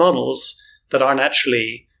predictive models that aren't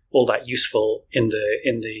actually all that useful in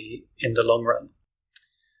the long run.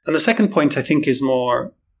 And the second point, I think, is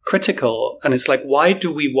more critical. And it's like, why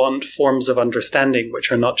do we want forms of understanding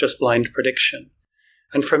which are not just blind prediction?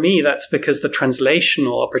 And for me, that's because the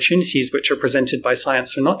translational opportunities which are presented by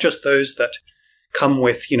science are not just those that come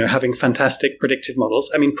with, having fantastic predictive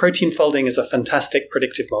models. I mean, protein folding is a fantastic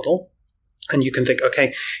predictive model. And you can think,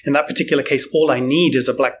 okay, in that particular case, all I need is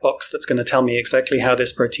a black box that's going to tell me exactly how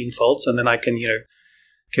this protein folds. And then I can,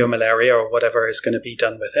 cure malaria or whatever is going to be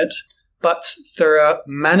done with it. But there are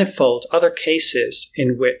manifold other cases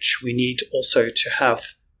in which we need also to have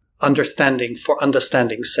understanding for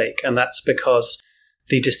understanding's sake. And that's because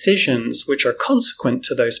the decisions which are consequent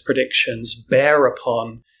to those predictions bear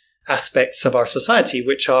upon aspects of our society,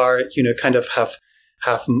 which are, kind of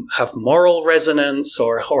have moral resonance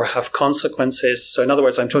or have consequences. So in other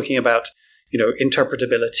words, I'm talking about,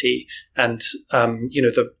 interpretability and,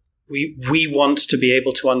 we want to be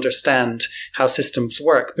able to understand how systems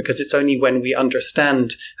work, because it's only when we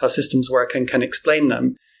understand how systems work and can explain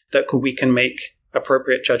them that we can make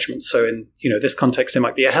appropriate judgments. So in, this context, it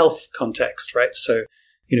might be a health context, right? So,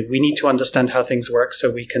 we need to understand how things work so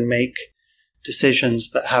we can make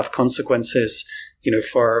decisions that have consequences,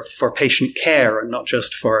 for patient care and not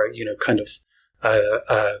just for,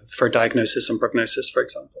 for diagnosis and prognosis, for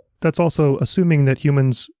example. That's also assuming that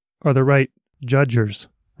humans are the right judgers,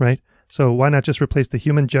 right? So why not just replace the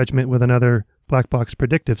human judgment with another black box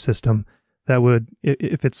predictive system that would,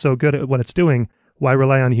 if it's so good at what it's doing, why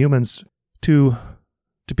rely on humans to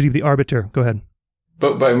be the arbiter? Go ahead.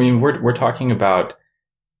 But I mean, we're talking about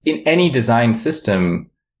in any design system,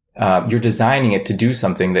 you're designing it to do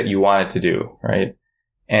something that you want it to do, right?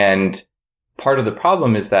 And part of the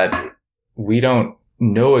problem is that we don't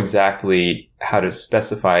know exactly how to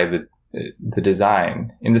specify the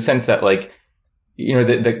design, in the sense that, like,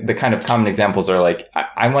 the kind of common examples are like,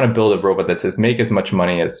 I want to build a robot that says, make as much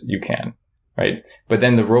money as you can, right? But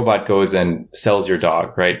then the robot goes and sells your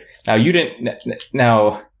dog, right?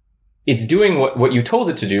 Now it's doing what you told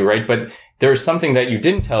it to do, right? But there's something that you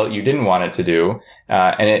didn't tell it you didn't want it to do.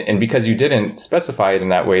 And because you didn't specify it in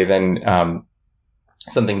that way, then,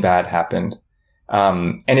 something bad happened.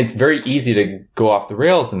 And it's very easy to go off the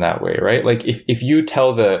rails in that way, right? Like if you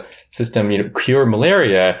tell the system, cure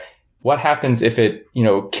malaria, what happens if it,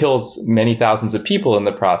 kills many thousands of people in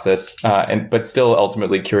the process, but still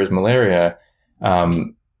ultimately cures malaria?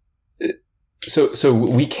 So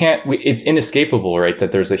we can't, it's inescapable, right?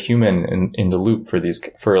 That there's a human in the loop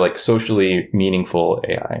for like socially meaningful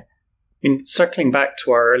AI. I mean, circling back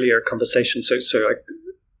to our earlier conversation, so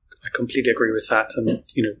I completely agree with that. And,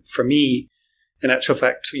 for me, in actual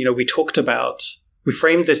fact, we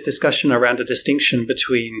framed this discussion around a distinction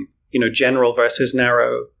between, general versus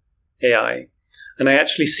narrow AI. And I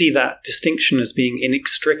actually see that distinction as being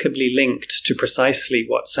inextricably linked to precisely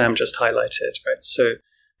what Sam just highlighted, right? So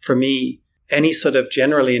for me, any sort of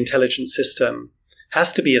generally intelligent system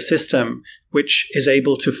has to be a system which is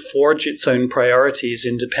able to forge its own priorities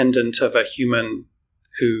independent of a human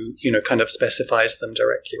who, kind of specifies them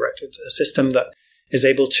directly, right? It's a system that is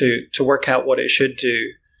able to work out what it should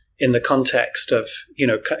do in the context of,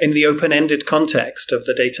 in the open-ended context of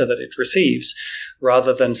the data that it receives,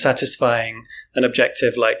 rather than satisfying an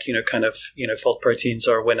objective like, fault proteins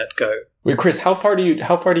or win at Go. Wait, Chris, how far do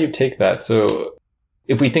you take that? So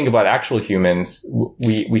if we think about actual humans,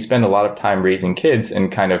 we spend a lot of time raising kids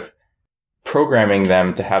and kind of programming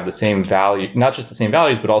them to have the same value, not just the same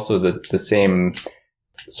values, but also the same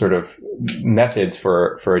sort of methods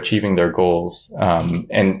for achieving their goals.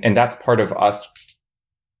 And that's part of us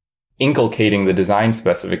inculcating the design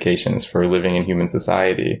specifications for living in human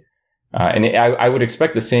society. And I would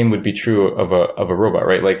expect the same would be true of a robot,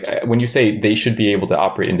 right? Like when you say they should be able to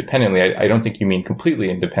operate independently, I don't think you mean completely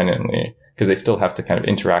independently, because they still have to kind of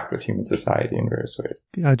interact with human society in various ways.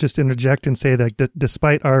 I'll just interject and say that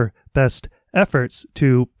despite our best efforts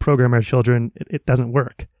to program our children, it doesn't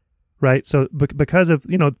work, right? So because of,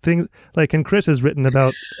 things like, and Chris has written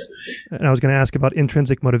about, and I was going to ask about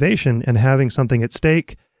intrinsic motivation and having something at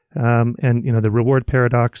stake, and, the reward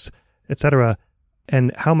paradox, et cetera,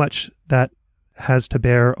 and how much that has to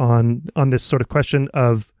bear on this sort of question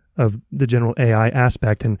of the general AI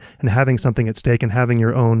aspect and having something at stake and having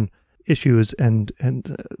your own issues and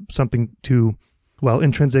something to, well,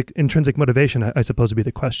 intrinsic motivation, I suppose, would be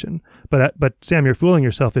the question. But Sam, you're fooling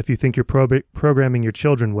yourself if you think you're programming your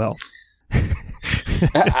children well.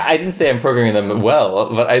 I didn't say I'm programming them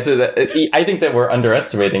well, but I said that I think that we're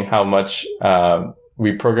underestimating how much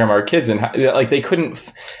we program our kids, and like they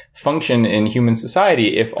couldn't function in human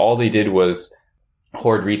society if all they did was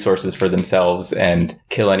hoard resources for themselves and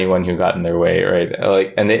kill anyone who got in their way, right?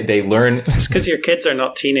 Like, and they learn. It's because your kids are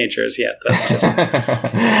not teenagers yet. That's just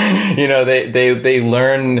they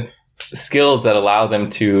learn skills that allow them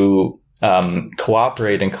to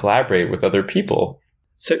cooperate and collaborate with other people.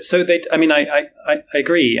 So they. I mean, I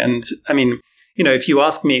agree, and I mean, if you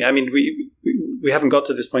ask me, I mean, we haven't got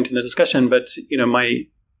to this point in the discussion, but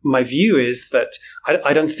my view is that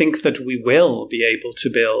I don't think that we will be able to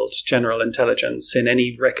build general intelligence in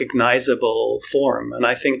any recognizable form. And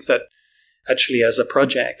I think that actually as a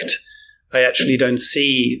project, I actually don't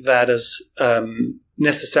see that as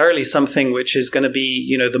necessarily something which is going to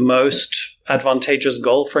be, the most advantageous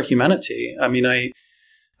goal for humanity. I mean, I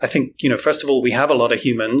think, first of all, we have a lot of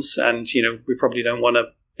humans and, we probably don't want to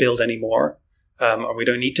build any more, or we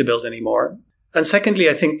don't need to build any more. And secondly,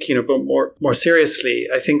 I think, but more seriously,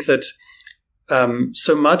 I think that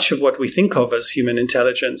so much of what we think of as human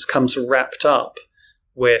intelligence comes wrapped up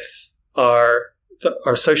with our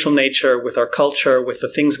social nature, with our culture, with the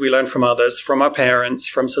things we learn from others, from our parents,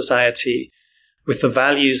 from society, with the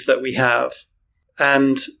values that we have.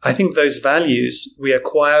 And I think those values, we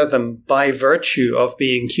acquire them by virtue of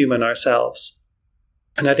being human ourselves.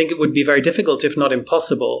 And I think it would be very difficult, if not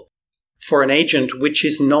impossible, for an agent which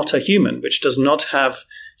is not a human, which does not have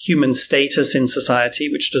human status in society,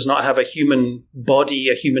 which does not have a human body,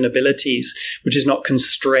 a human abilities, which is not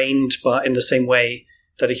constrained by in the same way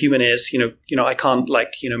that a human is. I can't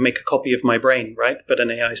make a copy of my brain, right? But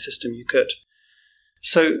an AI system you could.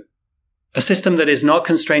 So a system that is not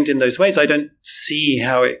constrained in those ways, I don't see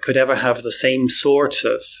how it could ever have the same sort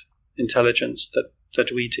of intelligence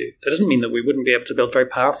that we do. That doesn't mean that we wouldn't be able to build very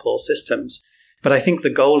powerful systems. But I think the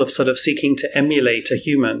goal of sort of seeking to emulate a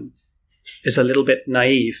human is a little bit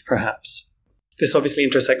naive, perhaps. This obviously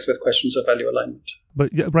intersects with questions of value alignment.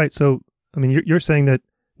 But yeah, right. So, I mean, you're saying that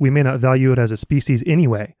we may not value it as a species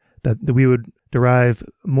anyway, that we would derive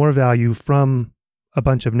more value from a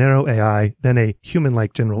bunch of narrow AI than a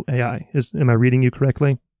human-like general AI. Am I reading you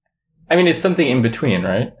correctly? I mean, it's something in between,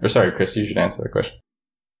 right? Or sorry, Chris, you should answer that question.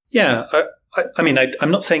 Yeah. I mean,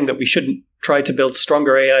 I'm not saying that we shouldn't try to build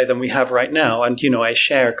stronger AI than we have right now. And, I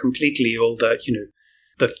share completely all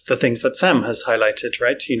the things that Sam has highlighted,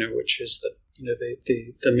 right? Which is that,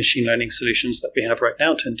 the machine learning solutions that we have right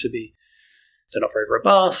now tend to be, they're not very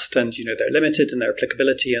robust and, they're limited in their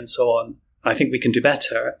applicability and so on. I think we can do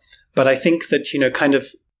better. But I think that, kind of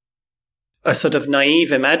a sort of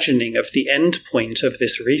naive imagining of the end point of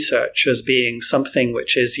this research as being something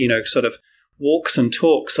which is, sort of walks and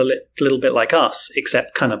talks a little bit like us,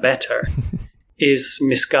 except kind of better, is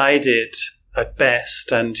misguided at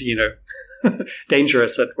best and,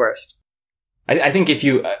 dangerous at worst. I think if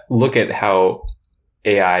you look at how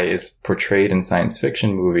AI is portrayed in science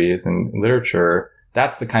fiction movies and literature,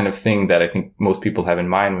 that's the kind of thing that I think most people have in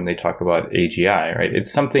mind when they talk about AGI, right?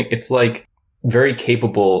 It's like very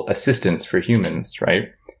capable assistance for humans, right?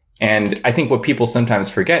 And I think what people sometimes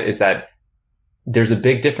forget is that there's a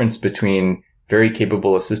big difference between very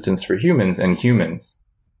capable assistants for humans and humans,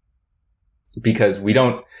 because we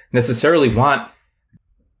don't necessarily want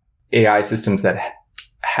AI systems that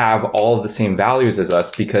have all of the same values as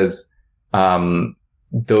us, because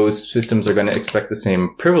those systems are going to expect the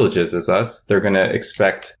same privileges as us. They're going to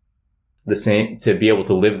expect the same, to be able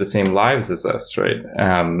to live the same lives as us, right?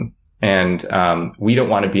 And we don't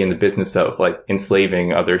want to be in the business of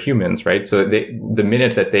enslaving other humans, right? So the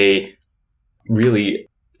minute that they really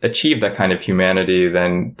achieve that kind of humanity,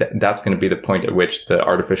 then that's going to be the point at which the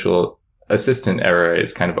artificial assistant era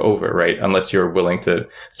is kind of over, right? Unless you're willing to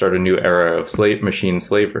start a new era of machine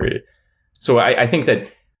slavery. So I think that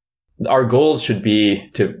our goals should be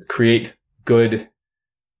to create good,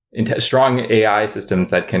 strong AI systems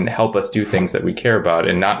that can help us do things that we care about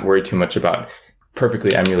and not worry too much about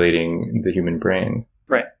perfectly emulating the human brain.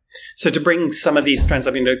 Right. So to bring some of these strands,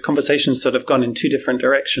 I mean, the conversation's sort of gone in two different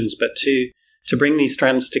directions, but to bring these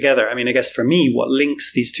strands together, I mean, I guess for me, what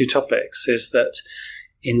links these two topics is that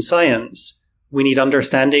in science, we need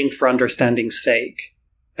understanding for understanding's sake.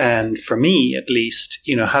 And for me, at least,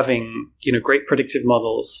 having, great predictive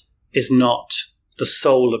models is not the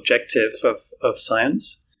sole objective of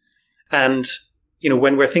science. And,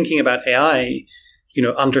 when we're thinking about AI,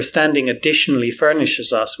 understanding additionally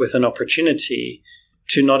furnishes us with an opportunity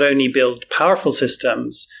to not only build powerful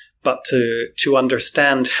systems, but to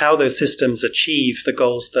understand how those systems achieve the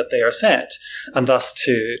goals that they are set, and thus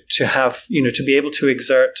to have, to be able to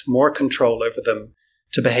exert more control over them,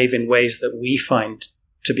 to behave in ways that we find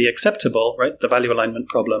to be acceptable, right? The value alignment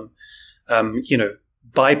problem,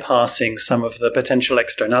 bypassing some of the potential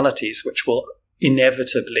externalities, which will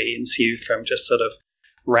inevitably ensue from just sort of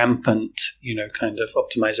rampant, kind of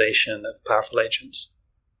optimization of powerful agents.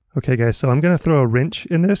 Okay, guys, so I'm going to throw a wrench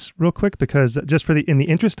in this real quick because just in the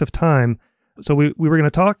interest of time, so we were going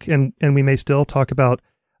to talk and we may still talk about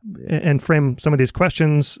and frame some of these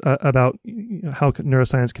questions about how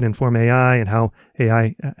neuroscience can inform AI and how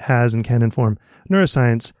AI has and can inform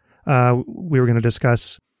neuroscience. We were going to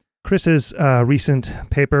discuss Chris's recent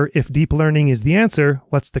paper, If Deep Learning is the Answer,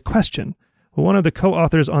 What's the Question? Well, one of the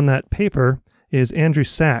co-authors on that paper is Andrew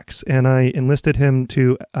Saxe, and I enlisted him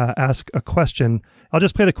to ask a question. I'll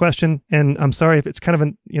just play the question, and I'm sorry if it's kind of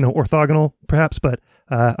an orthogonal, perhaps, but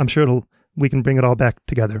I'm sure we can bring it all back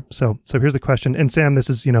together. So here's the question, and Sam, this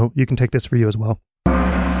is you can take this for you as well.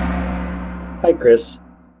 Hi, Chris.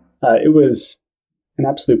 It was an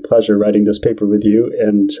absolute pleasure writing this paper with you,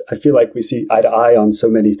 and I feel like we see eye to eye on so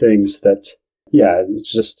many things that,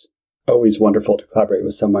 it's just always wonderful to collaborate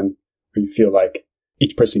with someone where you feel like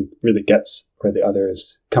each person really gets where the other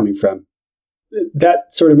is coming from.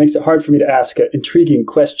 That sort of makes it hard for me to ask an intriguing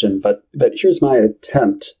question, but here's my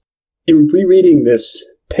attempt. In rereading this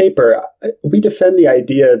paper, we defend the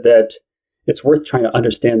idea that it's worth trying to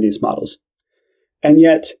understand these models. And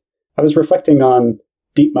yet, I was reflecting on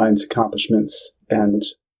DeepMind's accomplishments, and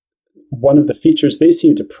one of the features they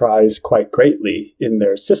seem to prize quite greatly in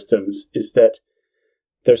their systems is that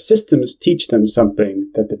their systems teach them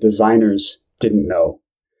something that the designers didn't know.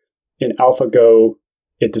 In AlphaGo,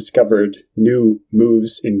 it discovered new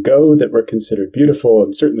moves in Go that were considered beautiful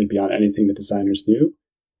and certainly beyond anything the designers knew.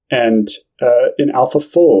 And in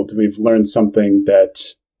AlphaFold, we've learned something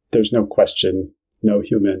that there's no question no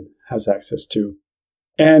human has access to.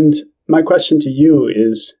 And my question to you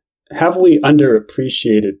is, have we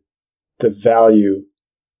underappreciated the value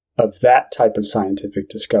of that type of scientific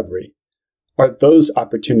discovery? Are those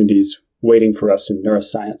opportunities waiting for us in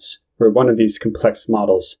neuroscience, where one of these complex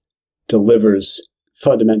models delivers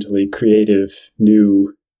fundamentally creative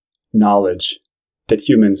new knowledge that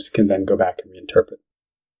humans can then go back and reinterpret?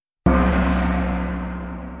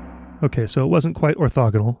 Okay, so it wasn't quite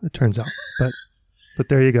orthogonal, it turns out, but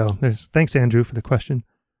there you go. Thanks, Andrew, for the question.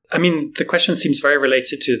 I mean, the question seems very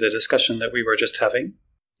related to the discussion that we were just having.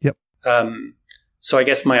 Yep. So I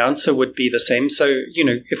guess my answer would be the same. So,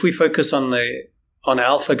 if we focus on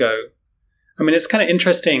AlphaGo, I mean, it's kind of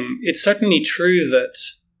interesting. It's certainly true that,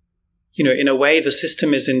 in a way, the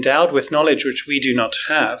system is endowed with knowledge which we do not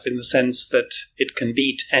have, in the sense that it can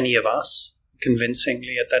beat any of us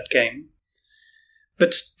convincingly at that game.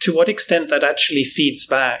 But to what extent that actually feeds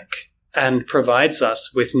back and provides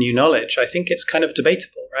us with new knowledge, I think it's kind of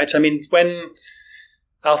debatable, right? I mean, when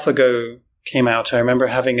AlphaGo came out, I remember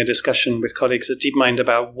having a discussion with colleagues at DeepMind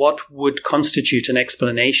about what would constitute an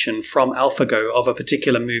explanation from AlphaGo of a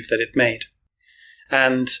particular move that it made.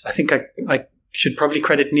 And I think I should probably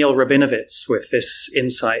credit Neil Rabinovitz with this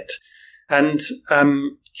insight. And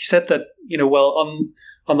he said that,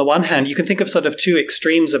 on the one hand, you can think of sort of two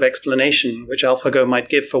extremes of explanation which AlphaGo might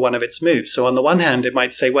give for one of its moves. So on the one hand, it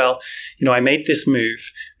might say, well, I made this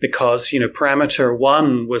move because, parameter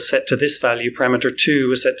 1 was set to this value, parameter 2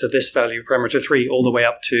 was set to this value, parameter 3, all the way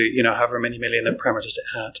up to, however many million of parameters it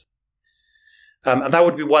had. And that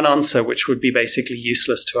would be one answer, which would be basically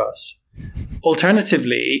useless to us.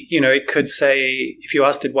 Alternatively, it could say, if you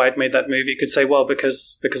asked it why it made that move, it could say, well,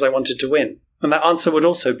 because I wanted to win. And that answer would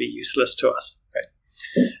also be useless to us, right?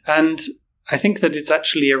 And I think that it's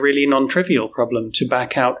actually a really non-trivial problem to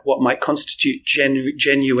back out what might constitute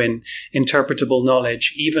genuine interpretable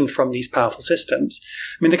knowledge, even from these powerful systems.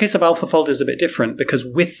 I mean, the case of AlphaFold is a bit different because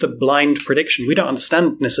with the blind prediction, we don't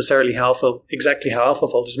understand necessarily exactly how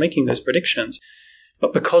AlphaFold is making those predictions.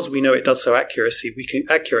 But because we know it does so accurately,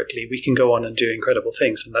 we can go on and do incredible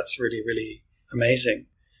things. And that's really, really amazing.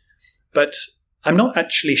 But I'm not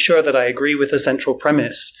actually sure that I agree with the central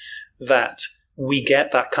premise that we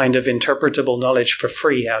get that kind of interpretable knowledge for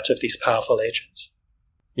free out of these powerful agents.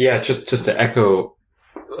 Yeah, just to echo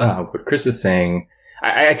what Chris is saying,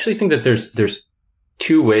 I actually think that there's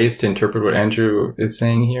two ways to interpret what Andrew is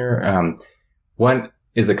saying here. One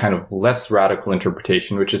is a kind of less radical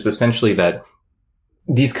interpretation, which is essentially that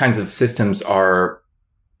these kinds of systems are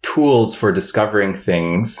tools for discovering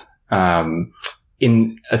things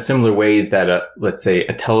in a similar way that, let's say,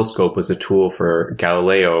 a telescope was a tool for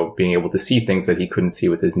Galileo being able to see things that he couldn't see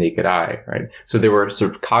with his naked eye, right? So there were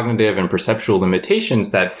sort of cognitive and perceptual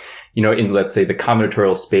limitations that, in, let's say, the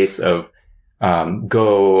combinatorial space of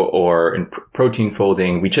Go or in protein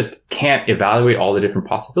folding, we just can't evaluate all the different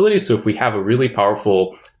possibilities. So if we have a really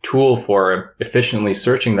powerful tool for efficiently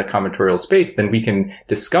searching the combinatorial space, then we can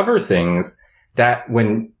discover things that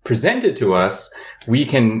when presented to us, we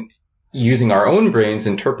can, using our own brains,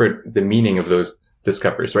 interpret the meaning of those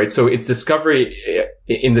discoveries, right? So it's discovery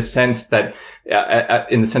in the sense that,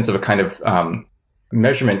 in the sense of a kind of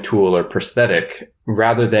measurement tool or prosthetic,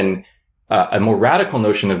 rather than a more radical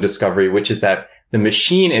notion of discovery, which is that the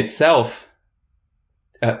machine itself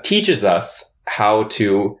teaches us how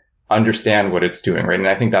to understand what it's doing, right? And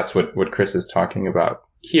I think that's what Chris is talking about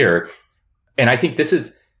here. And I think this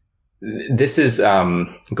is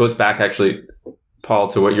goes back actually, Paul,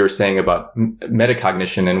 to what you were saying about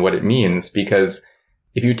metacognition and what it means, because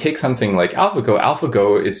if you take something like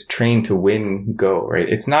AlphaGo is trained to win Go, right?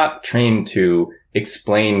 It's not trained to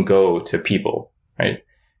explain Go to people, right?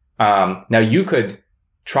 Now you could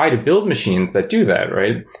try to build machines that do that,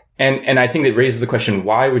 right? And I think it raises the question,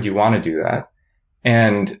 why would you want to do that?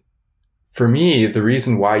 And for me, the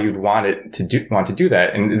reason why you'd want to do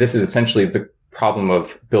that, and this is essentially the problem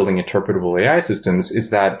of building interpretable AI systems,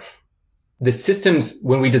 is that the systems,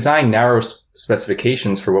 when we design narrow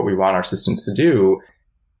specifications for what we want our systems to do,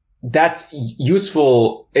 that's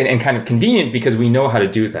useful and kind of convenient because we know how to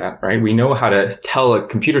do that, right? We know how to tell a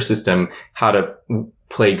computer system how to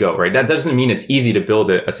play Go, right? That doesn't mean it's easy to build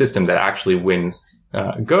a system that actually wins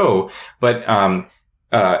Go, but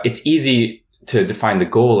it's easy to define the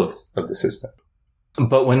goal of the system.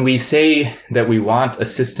 But when we say that we want a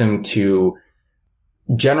system to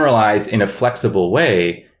generalize in a flexible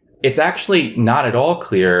way, it's actually not at all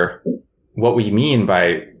clear what we mean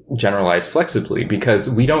by generalize flexibly, because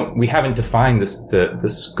we haven't defined the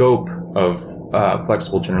scope of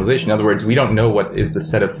flexible generalization. In other words, we don't know what is the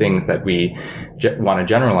set of things that we want to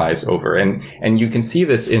generalize over, and you can see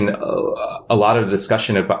this in a lot of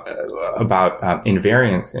discussion about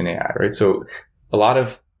invariance in AI, right? So a lot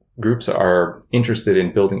of groups are interested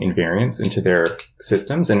in building invariance into their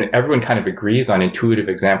systems, and everyone kind of agrees on intuitive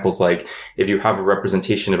examples, like if you have a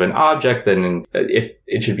representation of an object, then if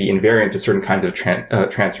it should be invariant to certain kinds of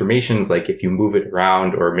transformations, like if you move it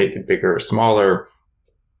around or make it bigger or smaller.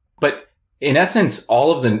 But in essence,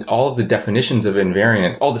 all of the definitions of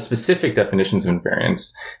invariance, all the specific definitions of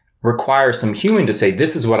invariance, require some human to say,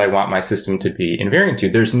 this is what I want my system to be invariant to.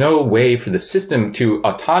 There's no way for the system to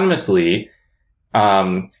autonomously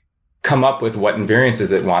come up with what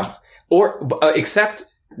invariances it wants, or except,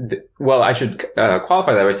 well, I should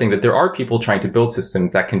qualify that by saying that there are people trying to build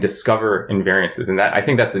systems that can discover invariances, and that I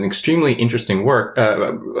think that's an extremely interesting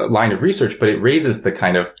line of research. But it raises the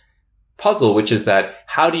kind of puzzle, which is that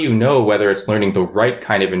how do you know whether it's learning the right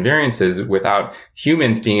kind of invariances without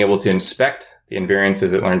humans being able to inspect the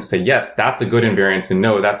invariances it learns, to say, yes, that's a good invariance, and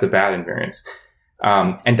no, that's a bad invariance.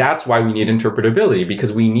 And that's why we need interpretability,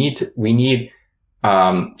 because we need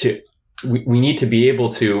to be able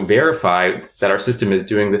to verify that our system is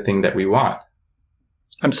doing the thing that we want.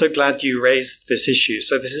 I'm so glad you raised this issue.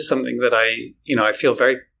 So this is something that I feel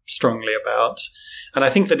very strongly about. And I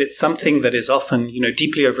think that it's something that is often,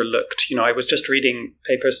 deeply overlooked. I was just reading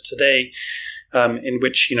papers today in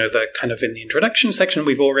which, the kind of in the introduction section,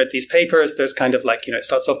 we've all read these papers. There's kind of like, it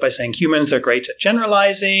starts off by saying humans are great at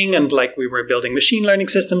generalizing, and like we were building machine learning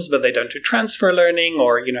systems, but they don't do transfer learning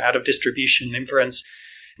or, out of distribution inference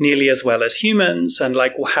nearly as well as humans. And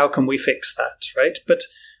like, well, how can we fix that, right? But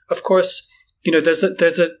of course, there's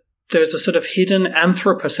a sort of hidden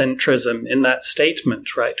anthropocentrism in that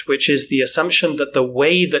statement, right? Which is the assumption that the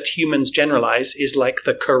way that humans generalize is like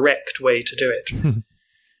the correct way to do it.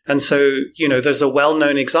 And so, there's a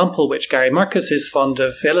well-known example which Gary Marcus is fond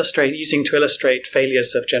of using to illustrate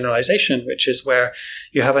failures of generalization, which is where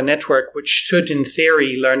you have a network which should, in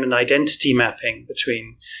theory, learn an identity mapping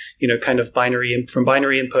between, kind of from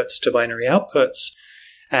binary inputs to binary outputs.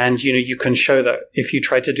 And, you can show that if you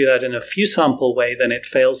try to do that in a few sample way, then it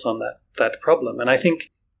fails on that problem. And I think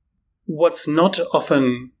what's not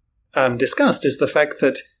often discussed is the fact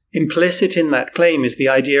that implicit in that claim is the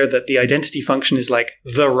idea that the identity function is like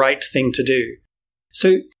the right thing to do.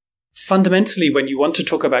 So fundamentally, when you want to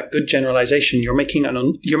talk about good generalization, you're making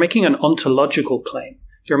an ontological claim.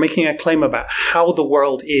 You're making a claim about how the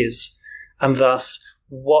world is, and thus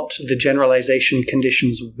what the generalization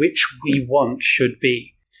conditions which we want should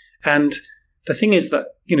be. And the thing is that,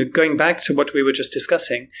 going back to what we were just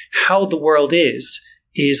discussing, how the world is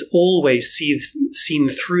always seen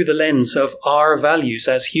through the lens of our values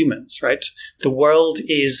as humans, right? The world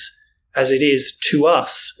is as it is to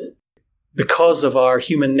us because of our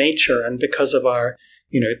human nature and because of our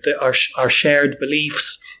shared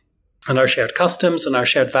beliefs and our shared customs and our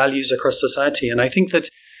shared values across society. And I think that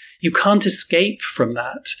you can't escape from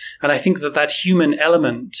that. And I think that human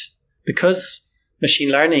element, because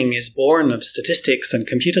machine learning is born of statistics and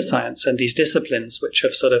computer science and these disciplines which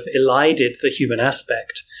have sort of elided the human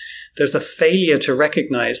aspect, there's a failure to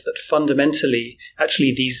recognize that fundamentally,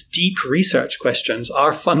 actually, these deep research questions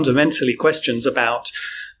are fundamentally questions about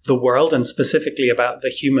the world and specifically about the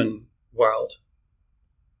human world.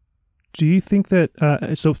 Do you think that,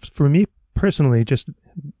 so for me personally, just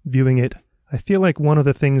viewing it, I feel like one of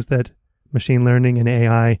the things that machine learning and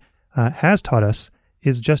AI has taught us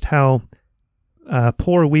is just how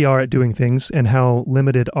poor we are at doing things and how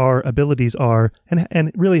limited our abilities are,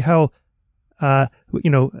 and really how,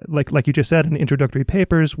 like you just said in introductory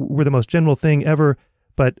papers, we're the most general thing ever,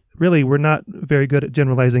 but really we're not very good at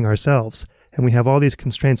generalizing ourselves, and we have all these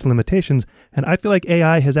constraints and limitations, and I feel like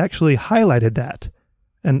AI has actually highlighted that,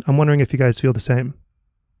 and I'm wondering if you guys feel the same.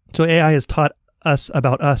 So AI has taught us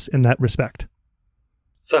about us in that respect.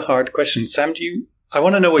 It's a hard question. Sam, I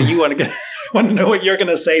want to know what you want to get. I want to know what you're going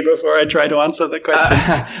to say before I try to answer the question.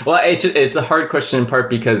 Well, it's a hard question in part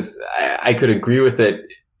because I could agree with it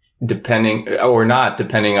depending or not,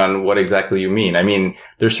 depending on what exactly you mean. I mean,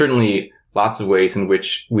 there's certainly lots of ways in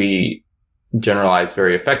which we generalize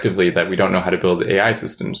very effectively that we don't know how to build AI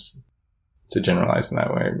systems to generalize in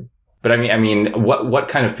that way. But I mean, what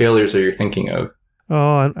kind of failures are you thinking of?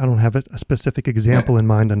 Oh, I don't have a specific example in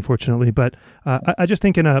mind, unfortunately, but I just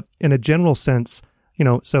think in a general sense,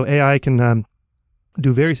 so AI can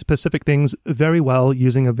do very specific things very well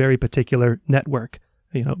using a very particular network,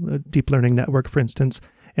 a deep learning network, for instance.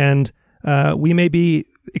 And we may be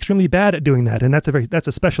extremely bad at doing that, and that's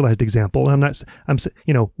a specialized example.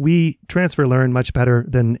 We transfer learn much better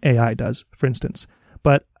than AI does, for instance.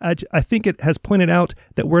 But I think it has pointed out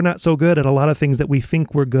that we're not so good at a lot of things that we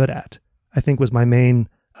think we're good at, I think was my main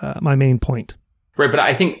point. Right, but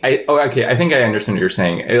I think I understand what you're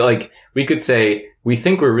saying. Like, we could say we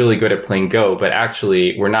think we're really good at playing Go, but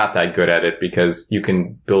actually we're not that good at it because you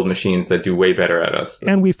can build machines that do way better at us.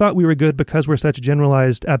 And we thought we were good because we're such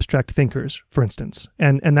generalized abstract thinkers, for instance.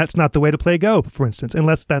 And that's not the way to play Go, for instance,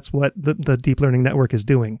 unless that's what the deep learning network is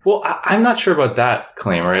doing. Well, I'm not sure about that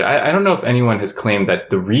claim, right? I don't know if anyone has claimed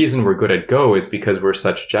that the reason we're good at Go is because we're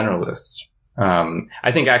such generalists.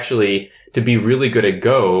 I think actually to be really good at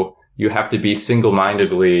Go, you have to be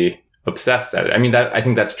single-mindedly obsessed at it. I mean, I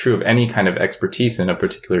think that's true of any kind of expertise in a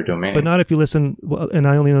particular domain. But not if you listen, well, and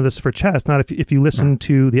I only know this for chess, not if you listen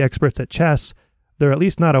to the experts at chess, they're at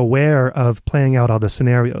least not aware of playing out all the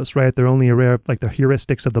scenarios, right? They're only aware of like the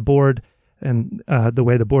heuristics of the board and the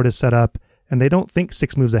way the board is set up, and they don't think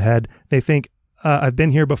 6 moves ahead. They think, I've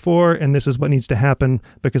been here before, and this is what needs to happen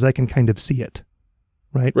because I can kind of see it.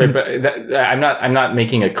 Right. Right. But I'm not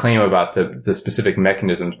making a claim about the specific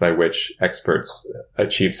mechanisms by which experts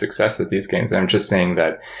achieve success at these games. I'm just saying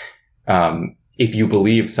that, if you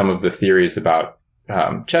believe some of the theories about,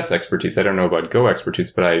 chess expertise, I don't know about Go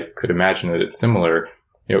expertise, but I could imagine that it's similar.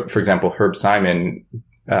 For example, Herb Simon,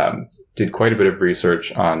 did quite a bit of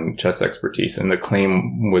research on chess expertise. And the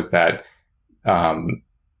claim was that,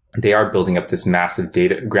 they are building up this massive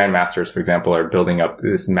data. Grandmasters, for example, are building up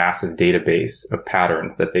this massive database of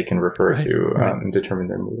patterns that they can refer to and determine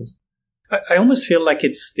their moves. I almost feel like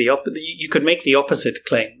it's you could make the opposite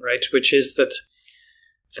claim, right? Which is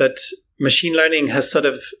that machine learning has sort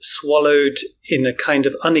of swallowed in a kind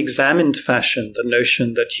of unexamined fashion the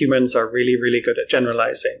notion that humans are really, really good at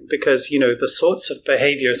generalizing. Because, the sorts of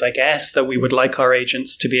behaviors, I guess, that we would like our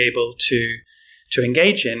agents to be able to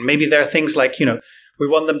engage in, maybe there are things like, We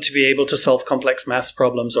want them to be able to solve complex maths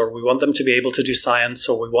problems, or we want them to be able to do science,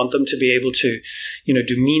 or we want them to be able to,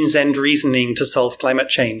 do means-end reasoning to solve climate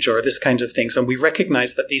change, or this kind of things. And we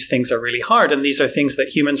recognize that these things are really hard, and these are things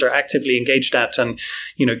that humans are actively engaged at and,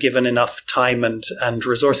 given enough time and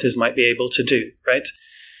resources, might be able to do, right?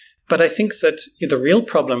 But I think that the real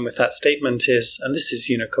problem with that statement is, and this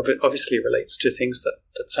is, obviously relates to things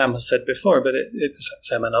that Sam has said before, but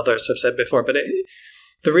Sam and others have said before, but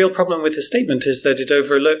the real problem with this statement is that it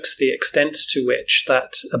overlooks the extent to which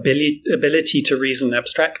that ability to reason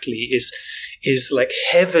abstractly is like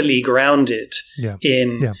heavily grounded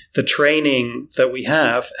in the training that we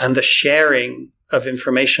have and the sharing of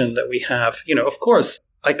information that we have. Of course,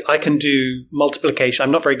 I can do multiplication.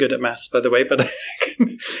 I'm not very good at maths, by the way, but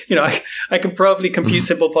I can probably compute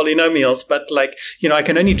simple polynomials, but I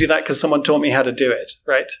can only do that because someone taught me how to do it,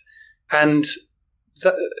 right? And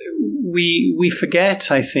we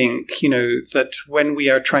forget, I think, that when we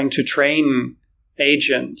are trying to train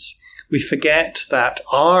agents, we forget that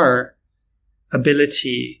our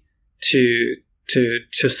ability to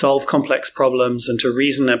solve complex problems and to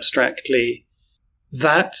reason abstractly,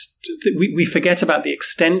 that we forget about the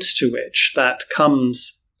extent to which that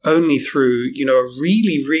comes only through, a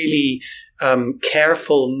really, really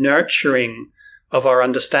careful nurturing of our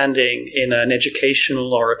understanding in an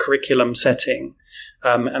educational or a curriculum setting,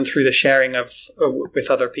 and through the sharing of with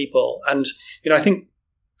other people. And, I think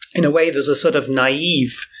in a way there's a sort of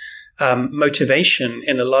naive motivation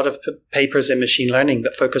in a lot of papers in machine learning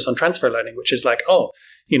that focus on transfer learning, which is like,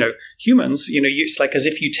 humans, it's like as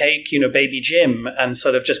if you take, baby Jim and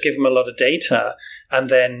sort of just give him a lot of data, and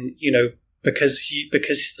then, because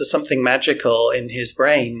there's something magical in his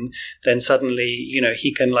brain, then suddenly,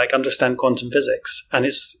 he can understand quantum physics. And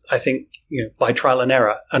it's, I think, by trial and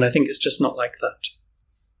error. And I think it's just not like that.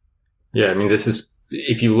 Yeah, I mean, this is,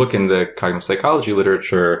 if you look in the cognitive psychology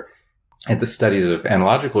literature at the studies of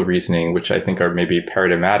analogical reasoning, which I think are maybe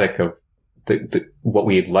paradigmatic of what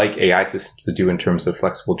we'd like AI systems to do in terms of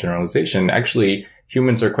flexible generalization, actually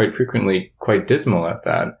humans are quite frequently quite dismal at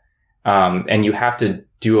that. And you have to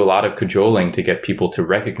do a lot of cajoling to get people to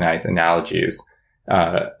recognize analogies,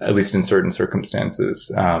 at least in certain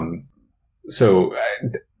circumstances. So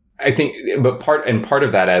I think, but part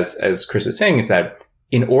of that, as Chris is saying, is that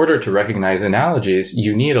in order to recognize analogies,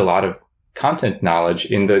 you need a lot of content knowledge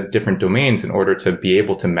in the different domains in order to be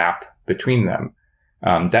able to map between them.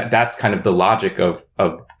 That's kind of the logic of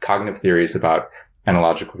cognitive theories about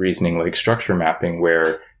analogical reasoning, like structure mapping,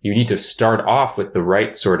 where you need to start off with the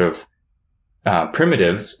right sort of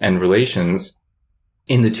primitives and relations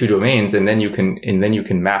in the two domains, and then you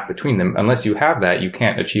can map between them. Unless you have that, you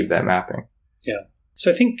can't achieve that mapping. Yeah. So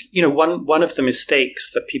I think, one of the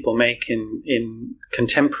mistakes that people make in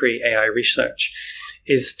contemporary AI research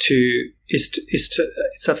is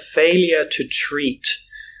it's a failure to treat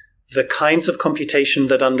the kinds of computation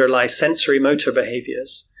that underlie sensory motor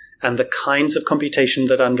behaviors and the kinds of computation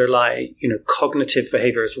that underlie, cognitive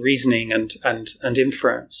behaviors, reasoning and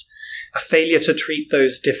inference, a failure to treat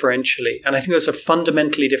those differentially. And I think those are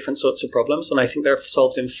fundamentally different sorts of problems, and I think they're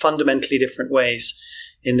solved in fundamentally different ways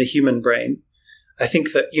in the human brain. I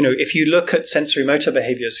think that, if you look at sensory motor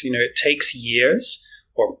behaviors, it takes years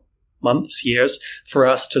or months, years for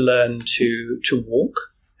us to learn to walk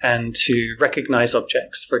and to recognize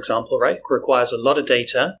objects, for example, right? It requires a lot of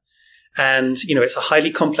data. And, it's a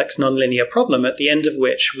highly complex nonlinear problem at the end of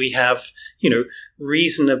which we have,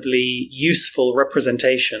 reasonably useful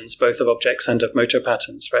representations, both of objects and of motor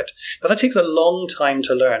patterns, right? But that takes a long time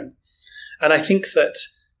to learn. And I think that,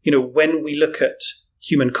 when we look at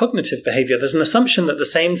human cognitive behavior, there's an assumption that the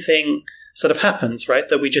same thing sort of happens, right?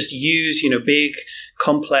 That we just use, big,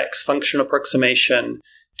 complex functional approximation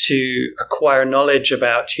to acquire knowledge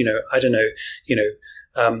about,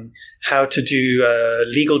 how to do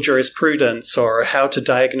legal jurisprudence, or how to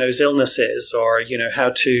diagnose illnesses, or, how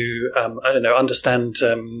to, understand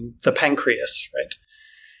the pancreas, right?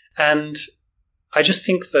 And I just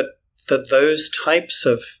think that those types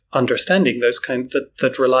of understanding, those kind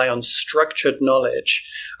that rely on structured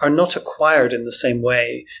knowledge, are not acquired in the same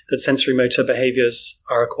way that sensory motor behaviors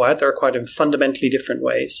are acquired. They're acquired in fundamentally different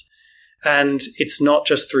ways. And it's not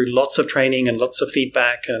just through lots of training and lots of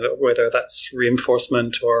feedback, whether that's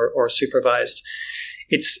reinforcement or supervised.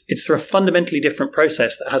 It's through a fundamentally different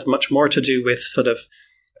process that has much more to do with sort of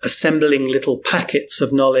assembling little packets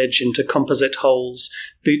of knowledge into composite wholes,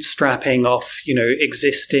 bootstrapping off,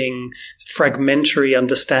 existing fragmentary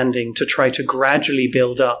understanding to try to gradually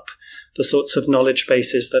build up the sorts of knowledge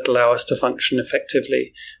bases that allow us to function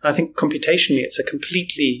effectively. I think computationally, it's a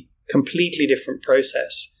completely different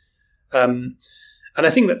process. And I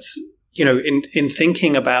think that's, in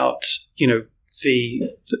thinking about, the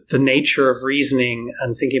nature of reasoning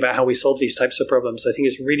and thinking about how we solve these types of problems, I think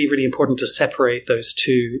it's really, really important to separate those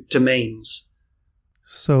two domains.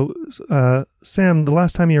 So, Sam, the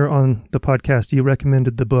last time you were on the podcast, you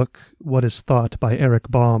recommended the book What is Thought by Eric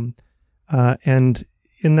Baum. And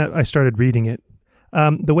in that, I started reading it.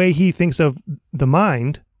 The way he thinks of the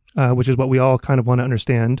mind, which is what we all kind of want to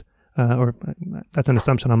understand, or that's an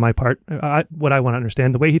assumption on my part, what I want to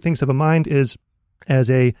understand, the way he thinks of a mind is as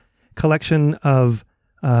a collection of,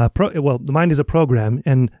 the mind is a program,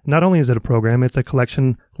 and not only is it a program, it's a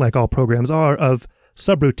collection, like all programs are, of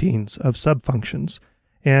subroutines, of subfunctions.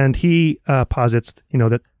 And he posits,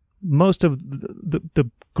 that most of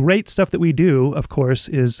the great stuff that we do, of course,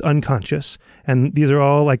 is unconscious. And these are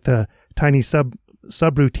all like the tiny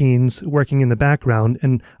subroutines working in the background.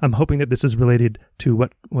 And I'm hoping that this is related to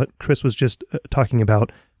what Chris was just talking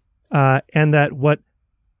about. And that what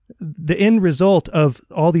the end result of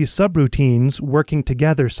all these subroutines working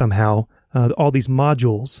together somehow, all these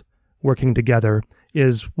modules working together,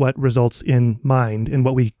 is what results in mind, and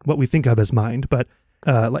what we think of as mind. But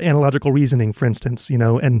analogical reasoning, for instance,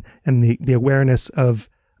 and the awareness of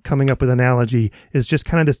coming up with analogy is just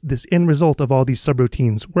kind of this end result of all these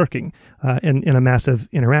subroutines working in a massive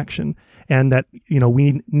interaction. And that,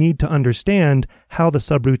 we need to understand how the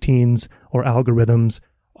subroutines or algorithms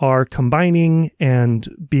are combining and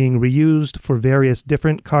being reused for various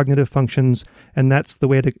different cognitive functions. And that's the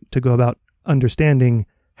way to go about understanding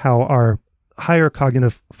how our higher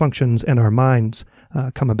cognitive functions and our minds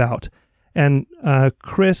come about. And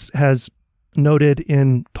Chris has noted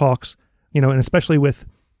in talks, and especially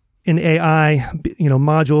in AI,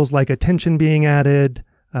 modules like attention being added,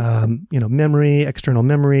 memory, external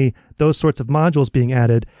memory, those sorts of modules being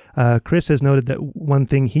added. Chris has noted that one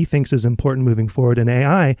thing he thinks is important moving forward in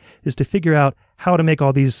AI is to figure out how to make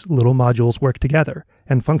all these little modules work together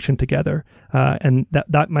and function together. And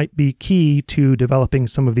that might be key to developing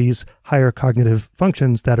some of these higher cognitive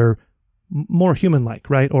functions that are more human-like,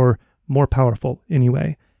 right? Or more powerful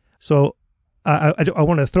anyway. So I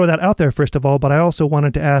want to throw that out there first of all, but I also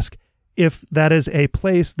wanted to ask if that is a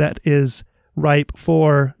place that is ripe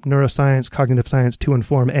for neuroscience, cognitive science to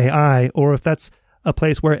inform AI, or if that's a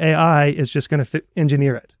place where AI is just going to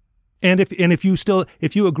engineer it. And if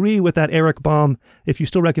you agree with that Eric Baum, if you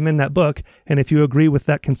still recommend that book, and if you agree with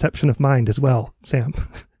that conception of mind as well, Sam.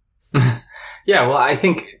 Yeah, well, I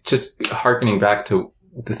think just hearkening back to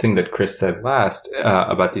the thing that Chris said last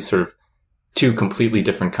about these sort of two completely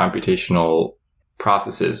different computational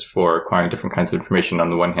processes for acquiring different kinds of information. On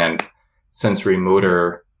the one hand, sensory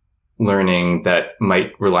motor learning that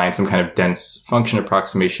might rely on some kind of dense function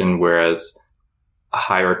approximation, whereas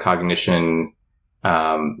higher cognition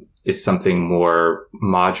is something more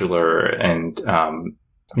modular and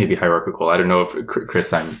maybe hierarchical. I don't know if,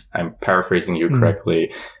 Chris, I'm paraphrasing you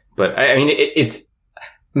correctly, but I mean, it's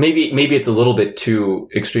maybe it's a little bit too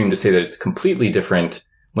extreme to say that it's a completely different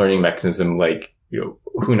learning mechanism. Like,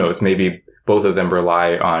 who knows, maybe both of them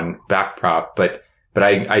rely on backprop, but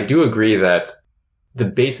I do agree that the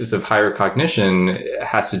basis of higher cognition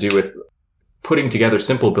has to do with putting together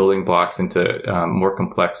simple building blocks into more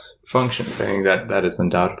complex functions. I think that is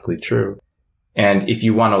undoubtedly true. And if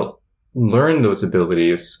you want to learn those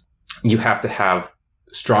abilities, you have to have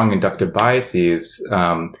strong inductive biases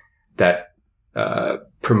that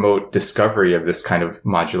promote discovery of this kind of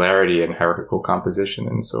modularity and hierarchical composition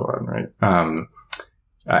and so on, right?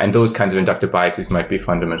 And those kinds of inductive biases might be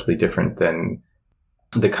fundamentally different than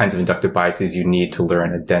the kinds of inductive biases you need to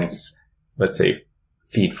learn a dense, let's say,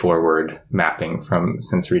 feed-forward mapping from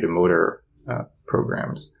sensory to motor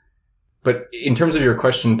programs. But in terms of your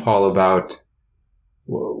question, Paul, about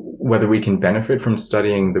whether we can benefit from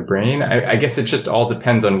studying the brain, I guess it just all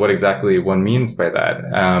depends on what exactly one means by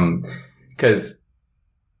that. Because,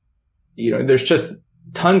 there's just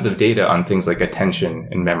tons of data on things like attention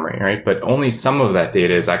and memory, right? But only some of that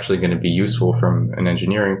data is actually going to be useful from an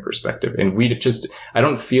engineering perspective. And I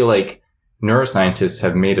don't feel like neuroscientists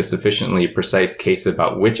have made a sufficiently precise case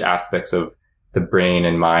about which aspects of the brain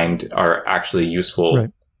and mind are actually useful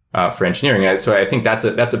for engineering. So I think that's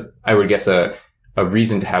I would guess a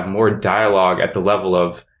reason to have more dialogue at the level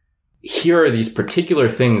of, here are these particular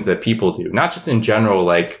things that people do, not just in general,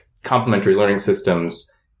 like complementary learning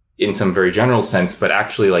systems in some very general sense, but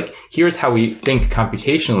actually like, here's how we think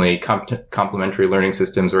computationally complementary learning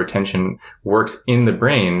systems or attention works in the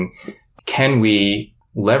brain. Can we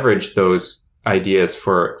leverage those ideas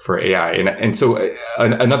for AI? And so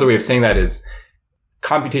another way of saying that is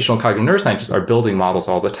computational cognitive neuroscientists are building models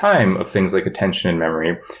all the time of things like attention and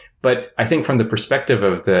memory. But I think from the perspective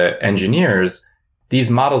of the engineers, these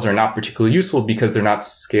models are not particularly useful because they're not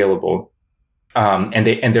scalable. And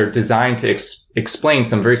they're designed to explain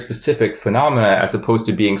some very specific phenomena as opposed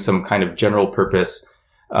to being some kind of general purpose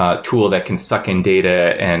tool that can suck in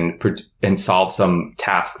data and solve some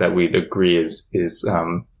task that we'd agree is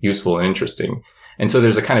useful and interesting. And so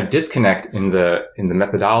there's a kind of disconnect in the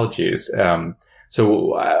methodologies.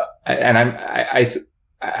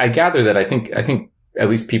 I gather that I think at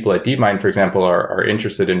least people at DeepMind, for example, are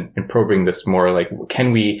interested in probing this more. Like,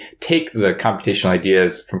 can we take the computational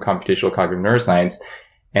ideas from computational cognitive neuroscience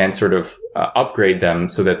and sort of upgrade them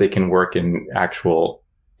so that they can work in actual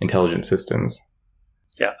intelligent systems?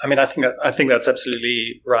 Yeah, I mean, I think that's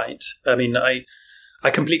absolutely right. I mean, I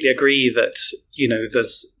completely agree that, you know,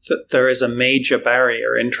 there is a major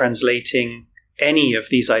barrier in translating any of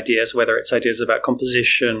these ideas, whether it's ideas about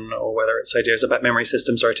composition or whether it's ideas about memory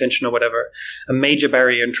systems or attention or whatever, a major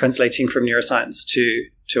barrier in translating from neuroscience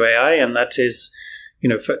to AI. And that is, you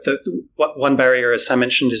know, one barrier, as Sam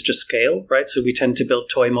mentioned, is just scale, right? So we tend to build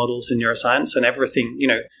toy models in neuroscience, and everything, you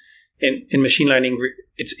know, in machine learning,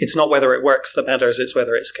 it's not whether it works that matters, it's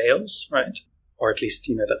whether it scales, right? Or at least,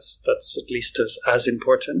 you know, that's at least as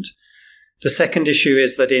important. The second issue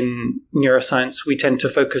is that in neuroscience, we tend to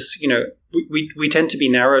focus, you know, we tend to be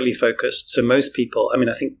narrowly focused. So most people, I mean,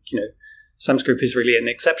 I think, you know, Sam's group is really an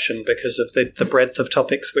exception because of the breadth of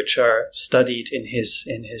topics which are studied in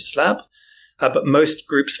his lab. But most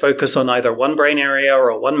groups focus on either one brain area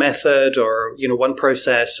or one method or, you know, one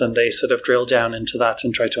process, and they sort of drill down into that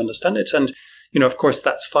and try to understand it. And, you know, of course,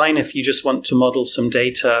 that's fine if you just want to model some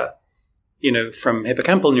data, you know, from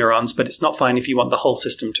hippocampal neurons, but it's not fine if you want the whole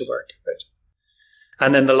system to work, right?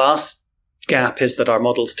 And then the last gap is that our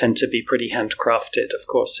models tend to be pretty handcrafted, of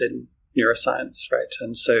course, in neuroscience, right?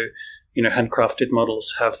 And so, you know, handcrafted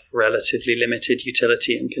models have relatively limited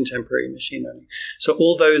utility in contemporary machine learning. So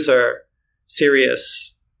all those are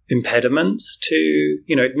serious impediments to,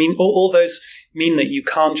 you know, all those mean that you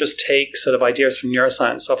can't just take sort of ideas from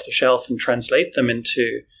neuroscience off the shelf and translate them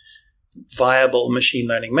into viable machine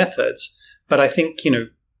learning methods. But I think, you know,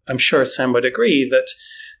 I'm sure Sam would agree that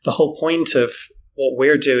the whole point of what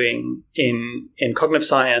we're doing in cognitive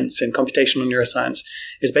science, in computational neuroscience,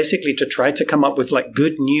 is basically to try to come up with like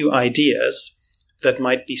good new ideas that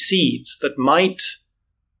might be seeds, that might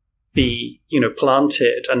be, you know,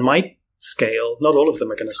 planted and might scale. Not all of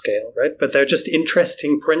them are going to scale, right? But they're just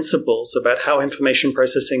interesting principles about how information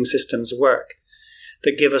processing systems work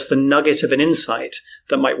that give us the nugget of an insight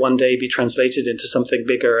that might one day be translated into something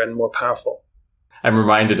bigger and more powerful. I'm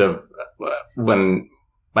reminded of when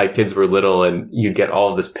my kids were little and you'd get all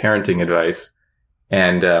of this parenting advice.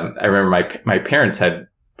 And I remember my parents had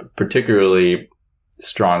particularly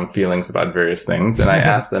strong feelings about various things. And I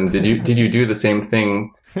asked them, did you do the same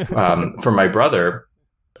thing for my brother?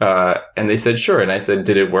 And they said, sure. And I said,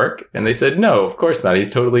 did it work? And they said, no, of course not. He's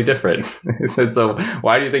totally different. I said, so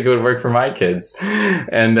why do you think it would work for my kids?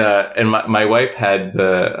 And my wife had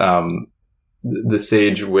the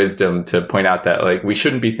sage wisdom to point out that, like, we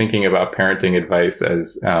shouldn't be thinking about parenting advice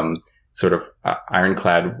as sort of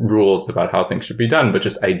ironclad rules about how things should be done, but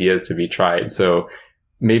just ideas to be tried. So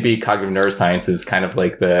maybe cognitive neuroscience is kind of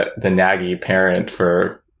like the naggy parent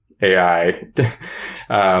for AI,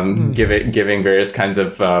 giving various kinds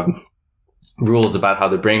of rules about how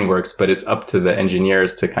the brain works, but it's up to the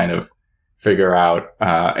engineers to kind of figure out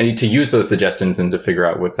and to use those suggestions and to figure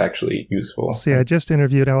out what's actually useful. See, I just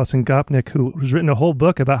interviewed Alison Gopnik, who's written a whole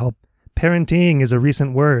book about how parenting is a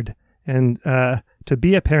recent word, and to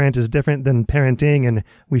be a parent is different than parenting, and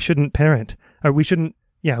we shouldn't parent, or we shouldn't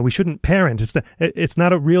parent. It's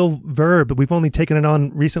not a real verb. We've only taken it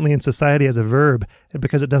on recently in society as a verb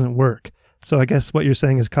because it doesn't work. So I guess what you're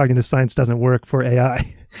saying is cognitive science doesn't work for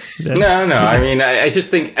AI. No. I mean, I just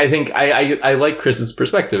think I like Chris's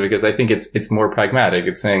perspective because I think it's more pragmatic.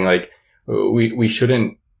 It's saying, like, we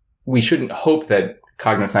shouldn't hope that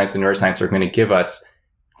cognitive science and neuroscience are going to give us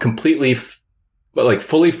completely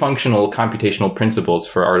fully functional computational principles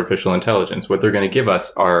for artificial intelligence. What they're going to give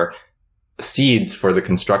us are seeds for the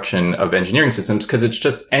construction of engineering systems, because it's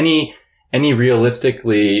just any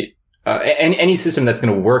realistically any system that's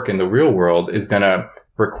going to work in the real world is going to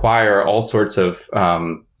require all sorts of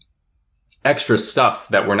extra stuff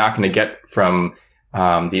that we're not going to get from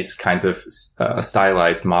these kinds of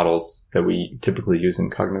stylized models that we typically use in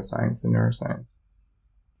cognitive science and neuroscience.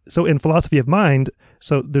 So in philosophy of mind,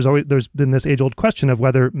 so there's been this age-old question of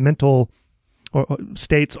whether mental or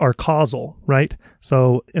states are causal, right?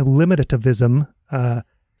 So eliminativism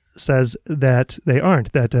says that they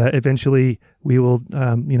aren't, that eventually we will,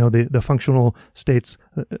 the functional states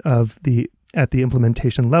at the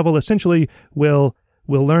implementation level essentially will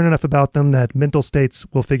we'll learn enough about them that mental states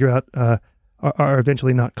we'll figure out are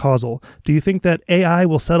eventually not causal. Do you think that AI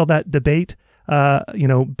will settle that debate,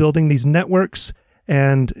 building these networks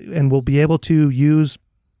and we'll be able to use,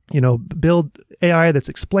 build AI that's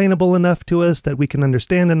explainable enough to us that we can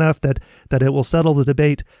understand enough that it will settle the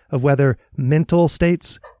debate of whether mental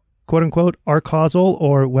states, quote unquote, are causal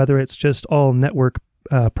or whether it's just all network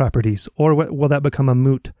properties? Or will that become a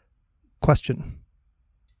moot question?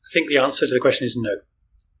 I think the answer to the question is no.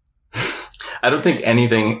 I don't think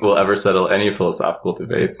anything will ever settle any philosophical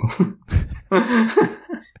debates.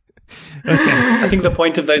 Okay. I think the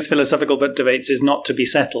point of those philosophical debates is not to be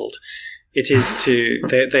settled. It is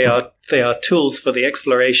they are tools for the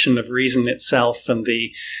exploration of reason itself and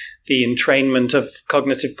the entrainment of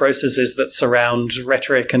cognitive processes that surround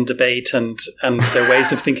rhetoric and debate and their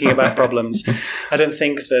ways of thinking about problems. I don't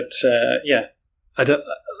think that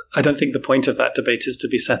I don't think the point of that debate is to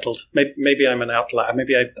be settled. Maybe I'm an outlier.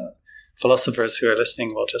 Maybe philosophers who are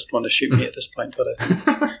listening will just want to shoot me at this point. But I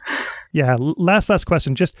think yeah. Last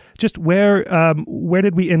question. Just where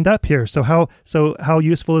did we end up here? So how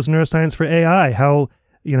useful is neuroscience for AI? How,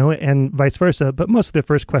 and vice versa. But most of the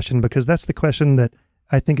first question, because that's the question that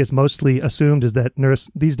I think is mostly assumed is that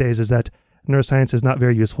these days is that neuroscience is not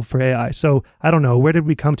very useful for AI. So I don't know, where did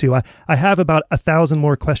we come to? I have about 1,000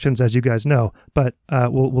 more questions, as you guys know, but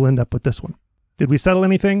we'll end up with this one. Did we settle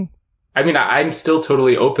anything? I mean, I'm still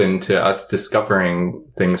totally open to us discovering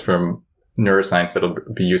things from neuroscience that'll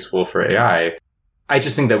be useful for AI. I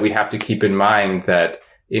just think that we have to keep in mind that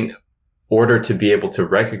in order to be able to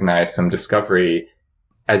recognize some discovery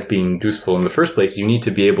as being useful in the first place, you need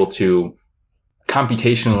to be able to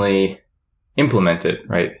computationally implement it,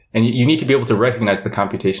 right? And you need to be able to recognize the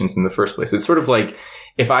computations in the first place. It's sort of like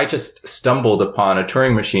if I just stumbled upon a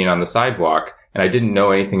Turing machine on the sidewalk and I didn't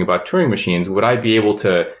know anything about Turing machines, would I be able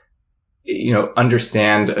to,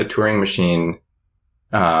 understand a Turing machine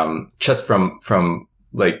just from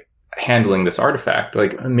like handling this artifact?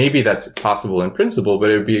 Like maybe that's possible in principle,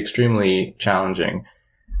 but it would be extremely challenging.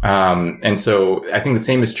 And so I think the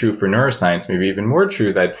same is true for neuroscience, maybe even more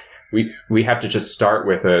true, that we have to just start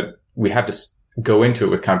with we have to go into it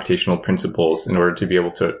with computational principles in order to be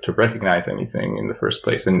able to recognize anything in the first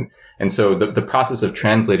place. And so the process of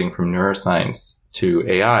translating from neuroscience to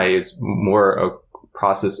AI is more a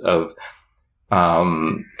process of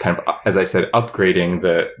kind of, as I said, upgrading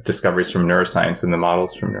the discoveries from neuroscience and the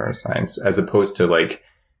models from neuroscience, as opposed to like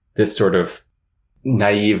this sort of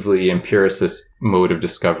naively empiricist mode of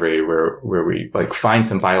discovery where we like find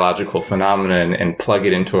some biological phenomenon and plug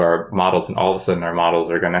it into our models, and all of a sudden our models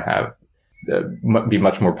are going to be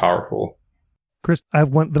much more powerful. Chris, I have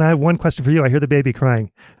one question for you. I hear the baby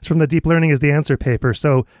crying. It's from the Deep Learning is the Answer paper.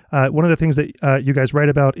 So one of the things that you guys write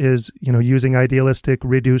about is using idealistic,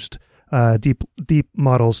 reduced, deep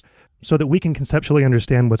models so that we can conceptually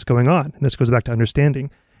understand what's going on. And this goes back to understanding.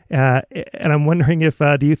 And I'm wondering if,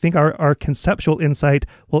 do you think our conceptual insight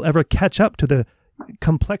will ever catch up to the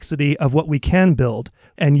complexity of what we can build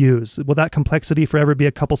and use? Will that complexity forever be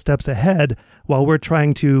a couple steps ahead while we're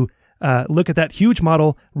trying to look at that huge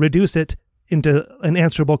model, reduce it into an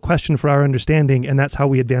answerable question for our understanding, and that's how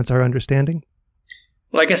we advance our understanding?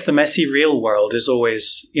 Well, I guess the messy real world is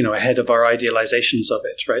always, ahead of our idealizations of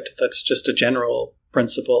it, right? That's just a general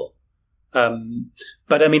principle.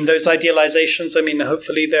 But I mean, those idealizations,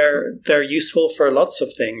 hopefully they're useful for lots of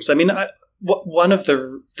things. One of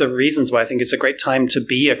the reasons why I think it's a great time to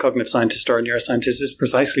be a cognitive scientist or a neuroscientist is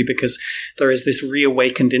precisely because there is this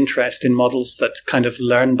reawakened interest in models that kind of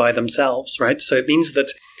learn by themselves, right? So it means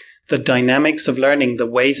that the dynamics of learning, the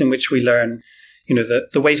ways in which we learn,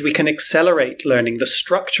 the ways we can accelerate learning, the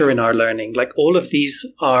structure in our learning, like all of these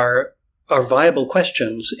are viable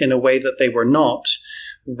questions in a way that they were not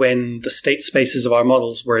when the state spaces of our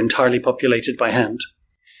models were entirely populated by hand.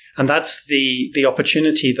 And that's the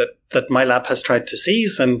opportunity that my lab has tried to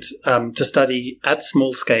seize and to study at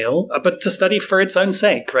small scale, but to study for its own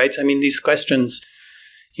sake, right? I mean, these questions,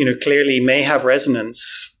 clearly may have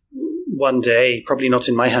resonance one day, probably not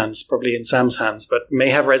in my hands, probably in Sam's hands, but may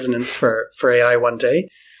have resonance for AI one day.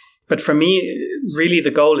 But for me, really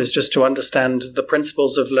the goal is just to understand the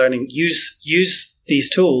principles of learning, use these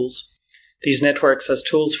tools, these networks as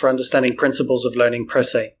tools for understanding principles of learning per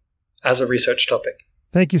se as a research topic.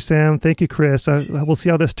 Thank you, Sam. Thank you, Chris. We'll see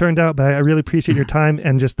how this turned out, but I really appreciate your time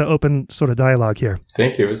and just the open sort of dialogue here.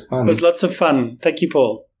 Thank you. It was fun. It was lots of fun. Thank you,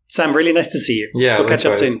 Paul. Sam, really nice to see you. Yeah, we'll catch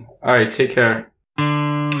up soon. All right, take care.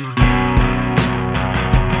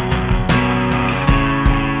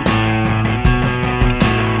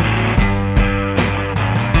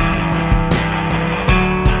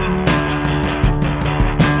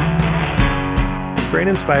 Brain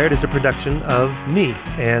Inspired is a production of me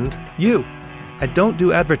and you. I don't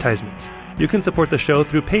do advertisements. You can support the show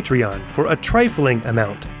through Patreon for a trifling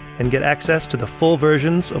amount and get access to the full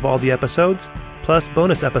versions of all the episodes, plus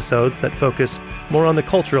bonus episodes that focus more on the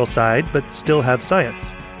cultural side but still have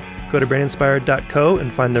science. Go to braininspired.co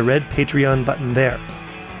and find the red Patreon button there.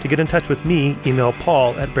 To get in touch with me, email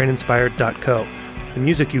paul@braininspired.co. The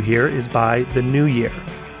music you hear is by The New Year.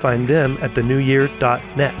 Find them at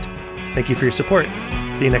thenewyear.net. Thank you for your support.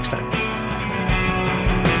 See you next time.